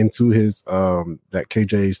ate into his that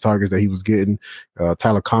KJ's targets that he was getting.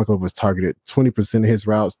 Tyler Conklin was targeted 20% of his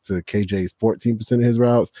routes to KJ's 14% of his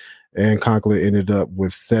routes, and Conklin ended up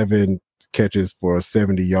with 7 catches for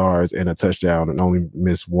 70 yards and a touchdown and only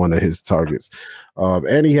missed 1 of his targets.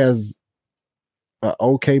 And he has an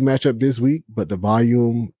okay matchup this week, but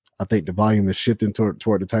I think the volume is shifting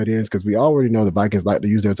toward the tight ends because we already know the Vikings like to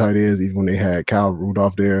use their tight ends even when they had Kyle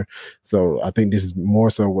Rudolph there. So I think this is more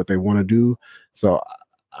so what they want to do. So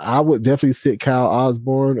I would definitely sit Kyle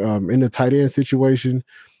Osborne in the tight end situation.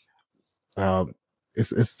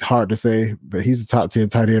 It's hard to say, but he's a top 10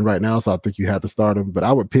 tight end right now, so I think you have to start him. But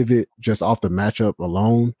I would pivot just off the matchup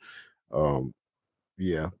alone. But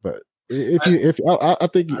I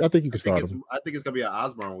think you can start him. I think it's gonna be an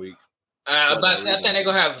Osborne week. I think they're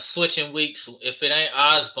gonna have switching weeks. If it ain't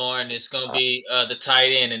Osborne, it's gonna be the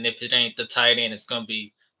tight end, and if it ain't the tight end, it's gonna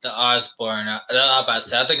be the Osborne. I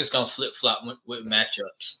think it's gonna flip flop with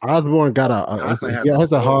matchups. Osborne got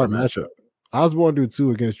has a hard matchup. Osborne do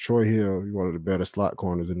too against Troy Hill, one of the better slot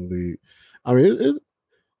corners in the league. I mean,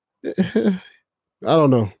 I don't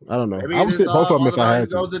know. Maybe I would sit both of them if I had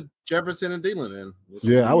to. Goes to Jefferson and Thielen in.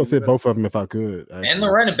 Yeah, I would sit both of them if I could. Actually. And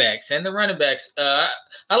the running backs. I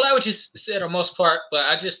like what you said on most part, but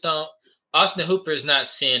I just don't. Austin Hooper is not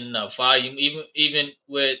seeing enough volume. Even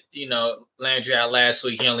with Landry out last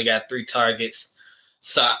week, he only got 3 targets.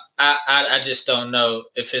 So I just don't know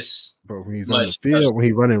if it's. But when he's on the field, when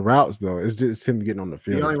he's running routes, though, it's just him getting on the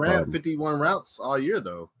field. He only ran 51 routes all year,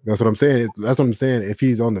 though. That's what I'm saying. If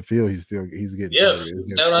he's on the field, he's getting. Yeah,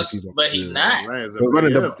 but he's not.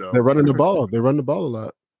 They're running the ball. They run the ball a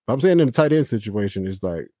lot. But I'm saying in the tight end situation, it's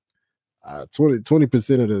like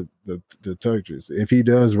 20% of the touches. If he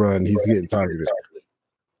does run, he's getting targeted.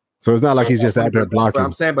 So it's not like he's just out there blocking.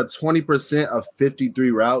 I'm saying, but 20% of 53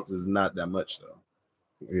 routes is not that much, though.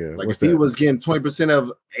 Yeah, like if he was getting 20%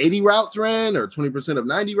 of 80 routes ran or 20% of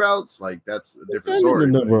 90 routes, like that's a different story.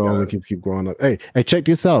 The number only keep going up. Hey, check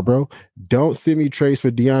this out, bro. Don't send me trades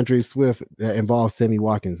for DeAndre Swift that involves Sammy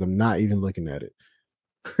Watkins. I'm not even looking at it.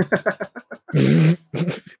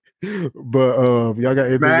 But y'all got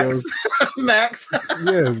anything else? Max.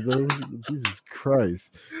 Yes, bro. Jesus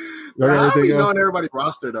Christ. Y'all got anything else? On everybody's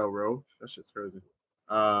roster though, bro. That shit's crazy.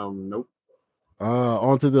 Nope.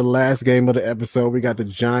 On to the last game of the episode. We got the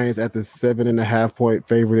Giants at the 7.5 point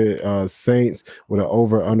favorite Saints with an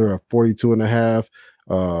over under of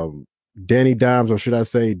 42.5. Danny Dimes, or should I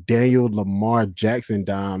say Daniel Lamar Jackson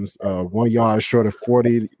Dimes, 1 yard short of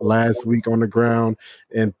 40 last week on the ground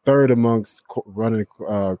and third amongst running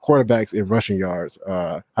quarterbacks in rushing yards.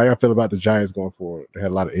 How y'all feel about the Giants going forward? They had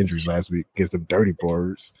a lot of injuries last week against them dirty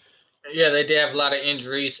birds. Yeah, they did have a lot of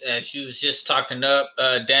injuries. As you was just talking up,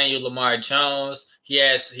 Daniel Lamar Jones.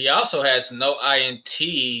 He also has no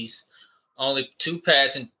INTs, only 2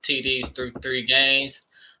 passing TDs through 3 games.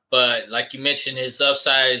 But like you mentioned, his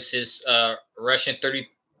upside is his rushing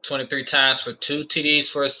 23 times for 2 TDs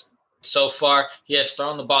for us so far. He has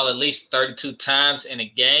thrown the ball at least 32 times in a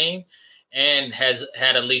game. and has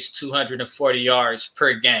had at least 240 yards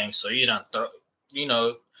per game. So you don't throw, we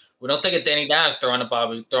don't think of Danny Dimes throwing the ball,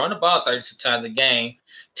 but he's throwing the ball 32 times a game.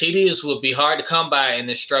 TDs will be hard to come by in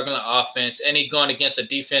this struggling offense, and he's going against a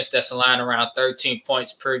defense that's aligned around 13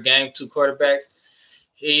 points per game, 2 quarterbacks.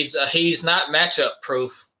 He's not matchup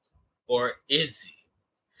proof, or is he?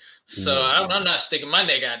 So I'm not sticking my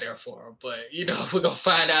neck out there for him, but we're gonna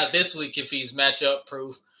find out this week if he's matchup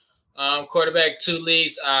proof. Quarterback 2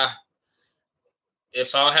 leagues.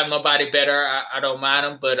 If I don't have nobody better, I don't mind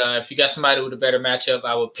them. But if you got somebody with a better matchup,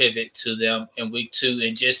 I will pivot to them in week 2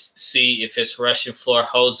 and just see if his rushing floor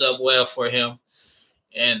holds up well for him.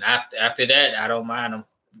 And after that, I don't mind him.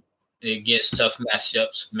 It gets tough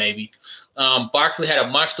matchups, maybe. Barkley had a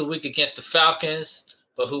monster week against the Falcons,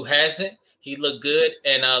 but who hasn't? He looked good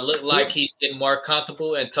and looked like he's getting more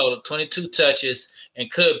comfortable and totaled 22 touches and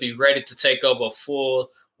could be ready to take over a full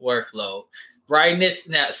workload. Writing this,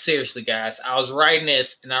 now seriously, guys, I was writing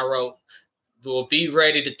this and I wrote, we'll be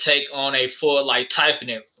ready to take on a full, like typing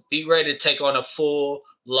it, be ready to take on a full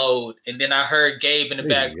load. And then I heard Gabe in the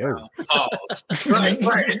background. Pause.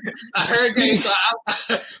 Right. I heard Gabe, so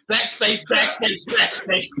backspace,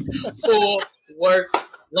 full work.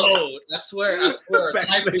 Load. I swear.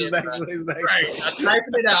 Backspace. Right. I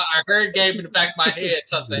typing it out. I heard Gabe in the back of my head.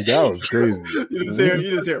 So I said, that was crazy. You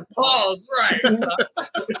just hear pause. Right. So,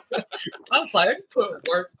 I was like, put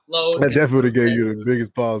work load. I definitely gave you the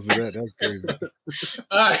biggest pause for that. That's crazy.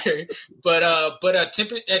 All right. But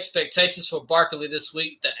tempered expectations for Barkley this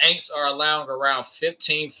week. The Aints are allowing around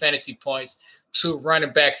 15 fantasy points to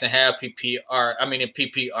running backs and have in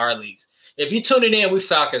PPR leagues. If you tune it in, we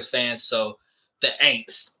Falcons fans, so the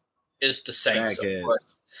Aints is the Saints, of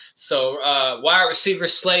course. So wide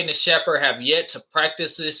receivers Slayton and Shepard have yet to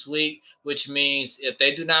practice this week, which means if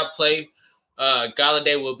they do not play,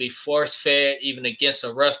 Golladay will be force-fed even against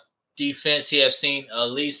a rough defense. He has seen at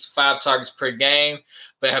least 5 targets per game,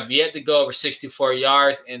 but have yet to go over 64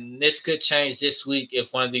 yards, and this could change this week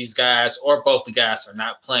if one of these guys or both the guys are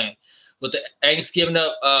not playing. With the Aints giving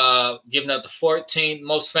up the 14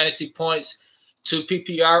 most fantasy points, 2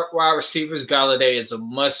 PPR wide receivers, Golladay is a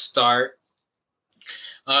must start.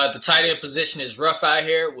 The tight end position is rough out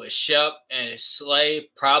here with Shep and Slay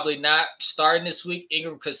probably not starting this week.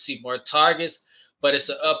 Ingram could see more targets, but it's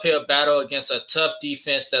an uphill battle against a tough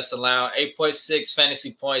defense that's allowing 8.6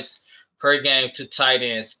 fantasy points per game to tight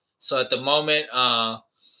ends. So at the moment,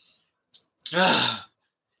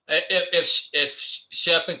 if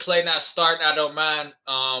Shep and Clay not starting, I don't mind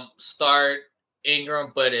start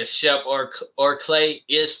Ingram, but if Shep or Clay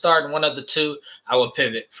is starting one of the two, I will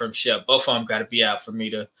pivot from Shep. Both of them got to be out for me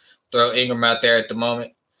to throw Ingram out there at the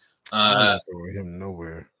moment. I'm not throwing him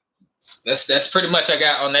nowhere. That's pretty much I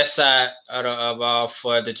got on that side of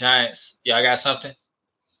for the Giants. Yeah, I got something.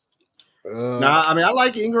 I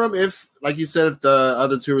like Ingram if, like you said, if the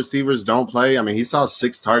other 2 receivers don't play. I mean, he saw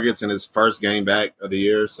 6 targets in his first game back of the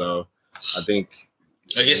year, so I think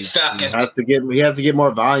against the Falcons, he has to get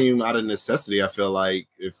more volume out of necessity. I feel like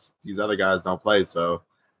if these other guys don't play, so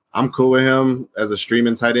I'm cool with him as a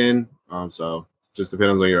streaming tight end. So just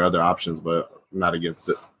depends on your other options, but I'm not against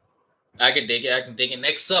it. I can dig it.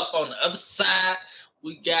 Next up on the other side,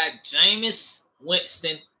 we got Jameis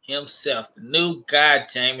Winston himself, the new guy,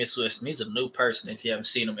 Jameis Winston. He's a new person if you haven't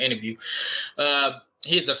seen him interview.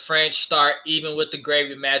 He's a French start, even with the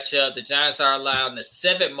gravy matchup. The Giants are allowing the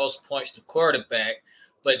 7th most points to quarterback,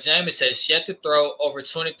 but Jameis has yet to throw over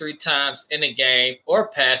 23 times in a game or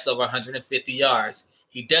pass over 150 yards.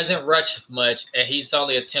 He doesn't rush much, and he's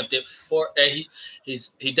only attempted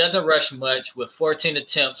he doesn't rush much with 14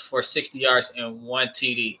 attempts for 60 yards and 1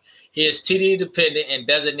 TD. He is TD dependent and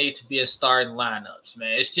doesn't need to be in starting lineups,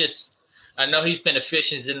 man. It's just, I know he's been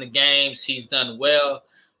efficient in the games. He's done well,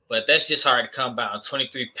 but that's just hard to come by on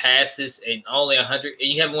 23 passes and only 100.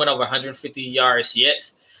 And you haven't went over 150 yards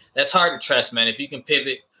yet. That's hard to trust, man. If you can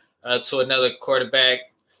pivot to another quarterback,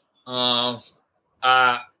 I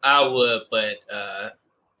would, but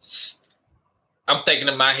I'm thinking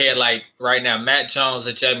in my head like right now, Matt Jones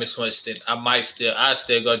or Jameis Winston. I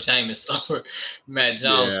still go Jameis over Matt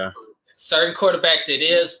Jones. Yeah. Certain quarterbacks it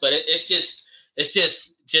is, but it's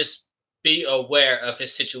just be aware of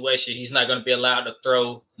his situation. He's not going to be allowed to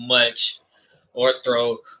throw much or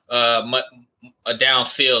throw a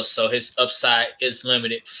downfield, so his upside is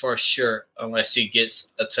limited for sure unless he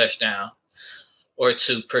gets a touchdown or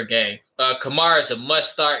 2 per game. Kamara is a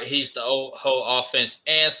must start. He's the whole offense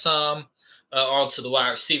and some. On to the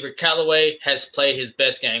wide receiver. Callaway has played his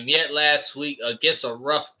best game yet last week against a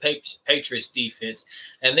rough Patriots defense.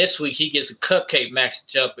 And this week he gets a cupcake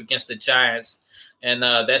matchup against the Giants. And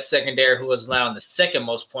that secondary who was allowing the second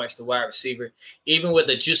most points to wide receiver. Even with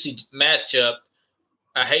a juicy matchup,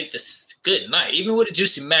 I hate this. Good night. Even with a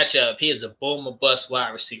juicy matchup, he is a boom or bust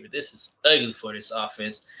wide receiver. This is ugly for this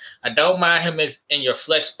offense. I don't mind him in your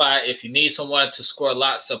flex spot if you need someone to score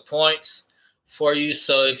lots of points for you.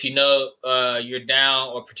 So if you know you're down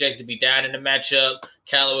or projected to be down in the matchup,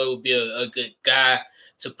 Callaway would be a good guy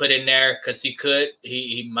to put in there because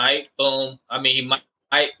he might boom. I mean, he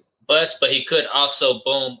might bust, but he could also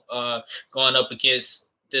boom going up against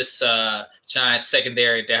this Giants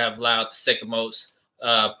secondary that have allowed the second most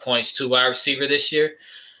points to wide receiver this year.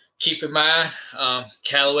 Keep in mind,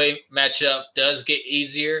 Callaway matchup does get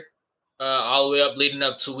easier all the way up leading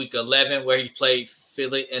up to week 11 where he played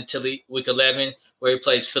Philly until week 11 where he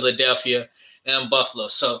plays Philadelphia and Buffalo.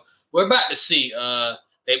 So we're about to see.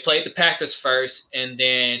 They played the Packers first, and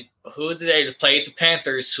then who did they play? The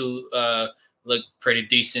Panthers, who look pretty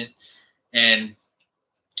decent. And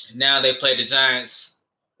now they play the Giants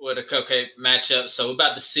with a cupcake matchup. So we're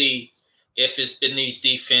about to see if it's been these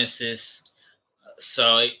defenses.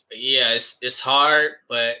 So, yeah, it's hard,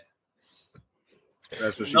 but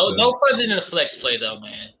that's what she no, said. no further than a flex play, though,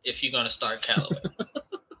 man, if you're going to start Callaway.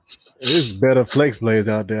 There's better flex plays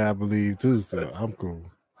out there, I believe, too, so I'm cool.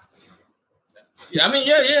 Yeah, I mean,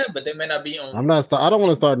 yeah, but they may not be on. I don't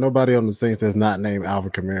want to start nobody on the Saints that's not named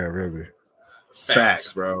Alvin Kamara, really.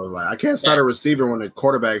 Facts, bro. Like I can't start a receiver when the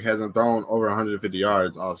quarterback hasn't thrown over 150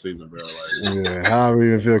 yards all season, bro. Like, yeah, how do we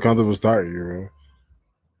even feel comfortable starting you, bro?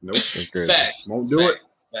 Nope. Facts. Won't do it.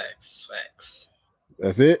 Facts.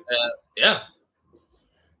 That's it? Yeah.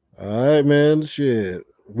 All right, man. Shit.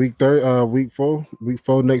 Week 4. Week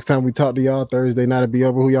 4. Next time we talk to y'all Thursday night, it'll be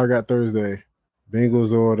over. Who y'all got Thursday?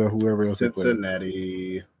 Bengals or whoever else.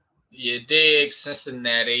 Cincinnati. You dig,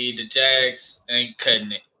 Cincinnati. The Jags ain't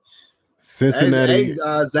cutting it. Cincinnati.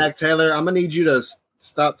 Hey, Zach Taylor, I'm gonna need you to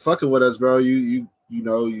stop fucking with us, bro. You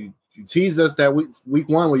teased us that week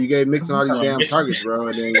 1 where you gave Mixon all these damn targets, bro,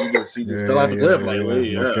 and then he just fell off the cliff.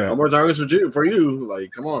 No more targets for you.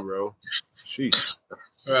 Like, come on, bro. Jeez.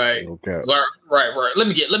 Right. Okay. Right. Let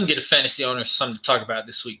me get a fantasy owner something to talk about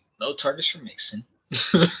this week. No targets for Mixon.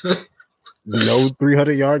 No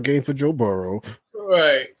 300-yard game for Joe Burrow.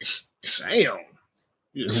 Right. Damn.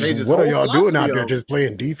 What are y'all doing out there? Just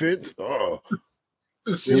playing defense? Oh.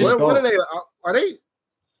 What are they? Are they?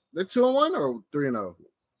 They're 2-1 or 3-0?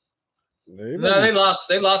 No, they lost.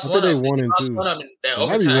 They lost one. They 1-2. One of them. That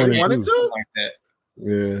overtime. 1-2. Like that.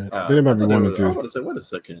 Yeah, they might be 1-2. I want to say, wait a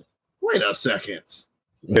second.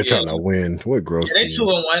 They're trying to win. What gross? Yeah, they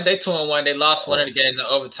 2-1. They 2-1. They lost one of the games in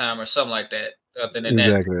overtime or something like that. Other than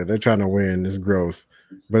exactly. That. They're trying to win. It's gross.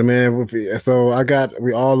 But man, so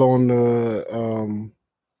we all on the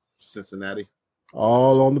Cincinnati.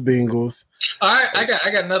 All on the Bengals. All right, I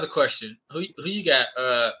got another question. Who you got?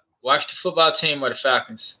 Washington football team or the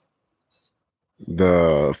Falcons?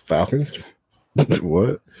 The Falcons? What?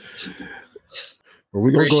 Well,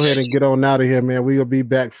 we're going to go ahead and get on out of here, man. We'll be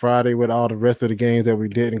back Friday with all the rest of the games that we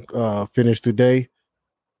didn't finish today.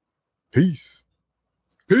 Peace.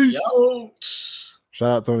 Yo. Shout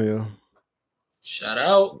out, Tonio. Shout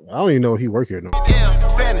out. I don't even know if he work here no more.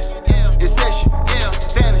 Fantasy. It's session.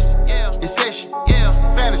 Fantasy. It's session.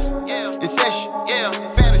 Fantasy.